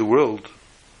Hu created the world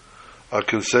are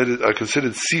considered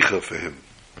sicha for him,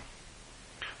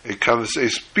 a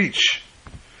speech,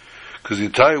 because the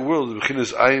entire world is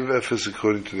b'chinas ayin v'efes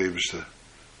according to the Eibishter.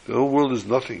 The whole world is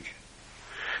nothing.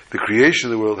 The creation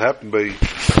of the world happened by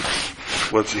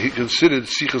what's he considered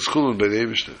sichas chulun by the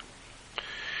Eibishter.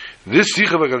 This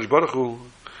sicha of HaKadosh Baruch Hu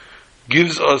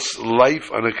gives us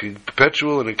life on a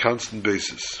perpetual and a constant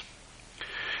basis,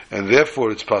 and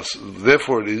therefore it's possible.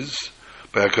 Therefore, it is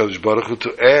by HaKadosh Baruch Hu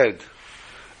to add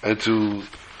and to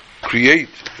create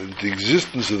the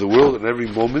existence of the world in every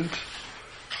moment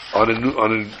on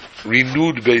a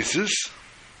renewed basis,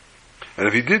 and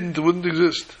if he didn't, it wouldn't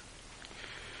exist.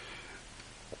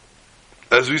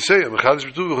 As we say,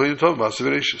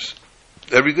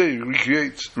 every day he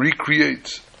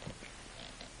recreates.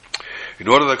 In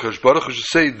order that Kadosh Baruch Hu should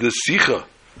say the Sicha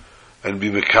and be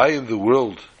Mekayim the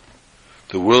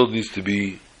world needs to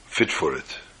be fit for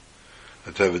it.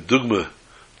 And to have a dugma,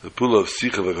 the pula of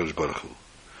Sicha v'Kadosh Baruch Hu.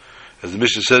 As the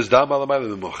Mishnah says, Da malamayla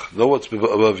b'moch. Know what's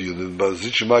above you. The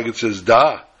Bazitch Maggid says,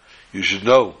 Da, you should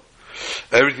know.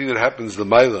 Everything that happens, the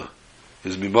Maila,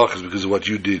 is mimoch, is because of what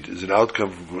you did, is an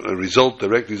outcome, a result,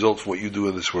 direct result from what you do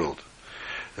in this world.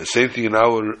 The same thing in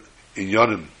our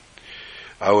Yonim.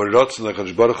 Our Ratzon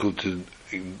HaKadosh Baruch Hu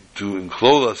to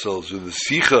enclose ourselves with the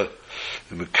Sicha,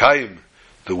 the Mekayim,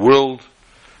 the world.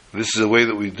 This is a way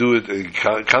that we do it,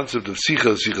 a concept of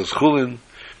Sicha's Chulin,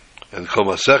 and Chol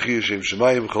Masechi, Shem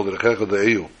Shemayim, Chol Derechecha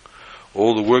De'eyu.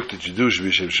 All the work that you do should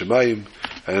be Shem Shemayim,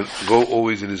 and go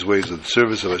always in his ways of the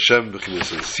service of Hashem, because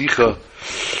it's a Sicha,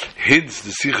 hence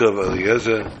the Sicha of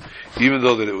Eliezer, even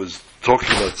though that it was talking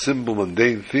about simple,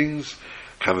 mundane things,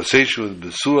 conversation with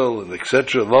Besuel, and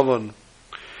etc., Lavan,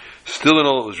 still in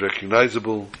all it was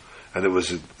recognizable, and it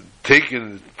was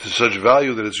taken to such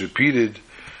value that it's repeated,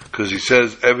 because he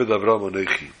says, Eved Avram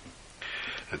Onechi.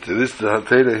 And to this, the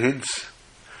Torah hints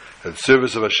at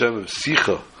service of Hashem, of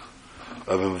Sicha,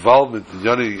 of involvement in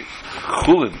Yani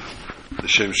Chulin, the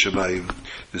Shem Shemayim.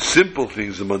 The simple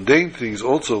things, the mundane things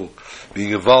also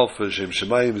being involved for Shem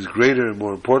Shemayim is greater and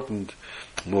more important,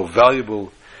 more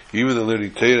valuable, even than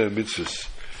learning Torah and mitzvahs.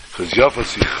 Because Yafa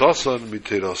Sichasan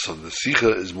Miterasan, the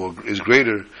Sicha is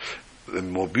greater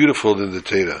and more beautiful than the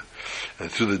Torah. And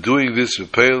through the doing this, we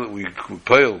pale.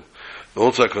 The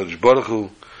Otzak HaKadosh Baruch Hu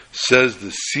says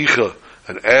the Sicha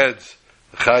and adds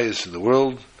the Chayas in the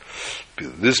world.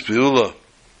 This Be'ula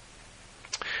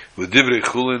with Divrei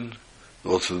Chulin,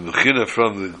 also the Mechina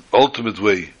from the ultimate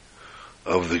way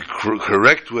of the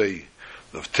correct way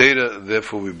of Torah, and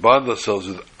therefore we bond ourselves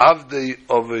with Avdei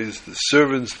Oves, the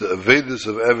servants, the Avedis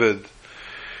of Eved,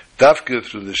 Dafka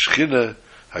through the Shechina,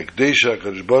 Hakdesha,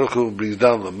 HaKadosh Baruch Hu brings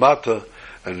down the Mata,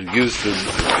 and gives them,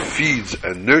 feeds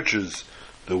and nurtures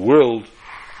the world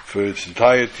for its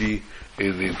entirety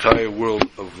in the entire world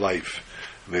of life.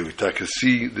 May we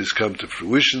see this come to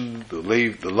fruition, the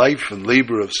life and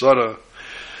labor of Sarah,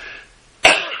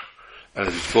 and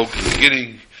as we spoke in the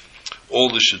beginning, all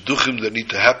the shidduchim that need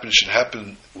to happen should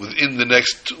happen within the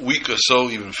next week or so,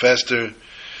 even faster. And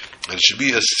it should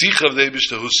be a sikh of the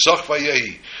Eibishter who's sach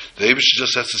vayehi. The Eibishter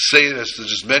just has to say it, has to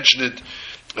just mention it,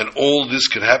 and all this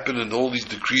can happen, and all these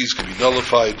decrees can be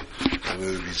nullified, and we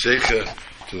will be zeicha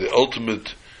to the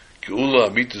ultimate geula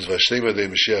amitus vashnei de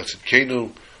Mashiach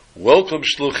Tzidkenu. Welcome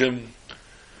shluchim,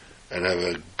 and have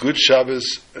a good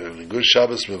Shabbos, and a good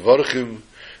Shabbos mevarchim,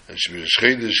 and shmir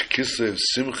shchedish kislev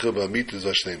simcha b'amitus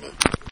vashnei.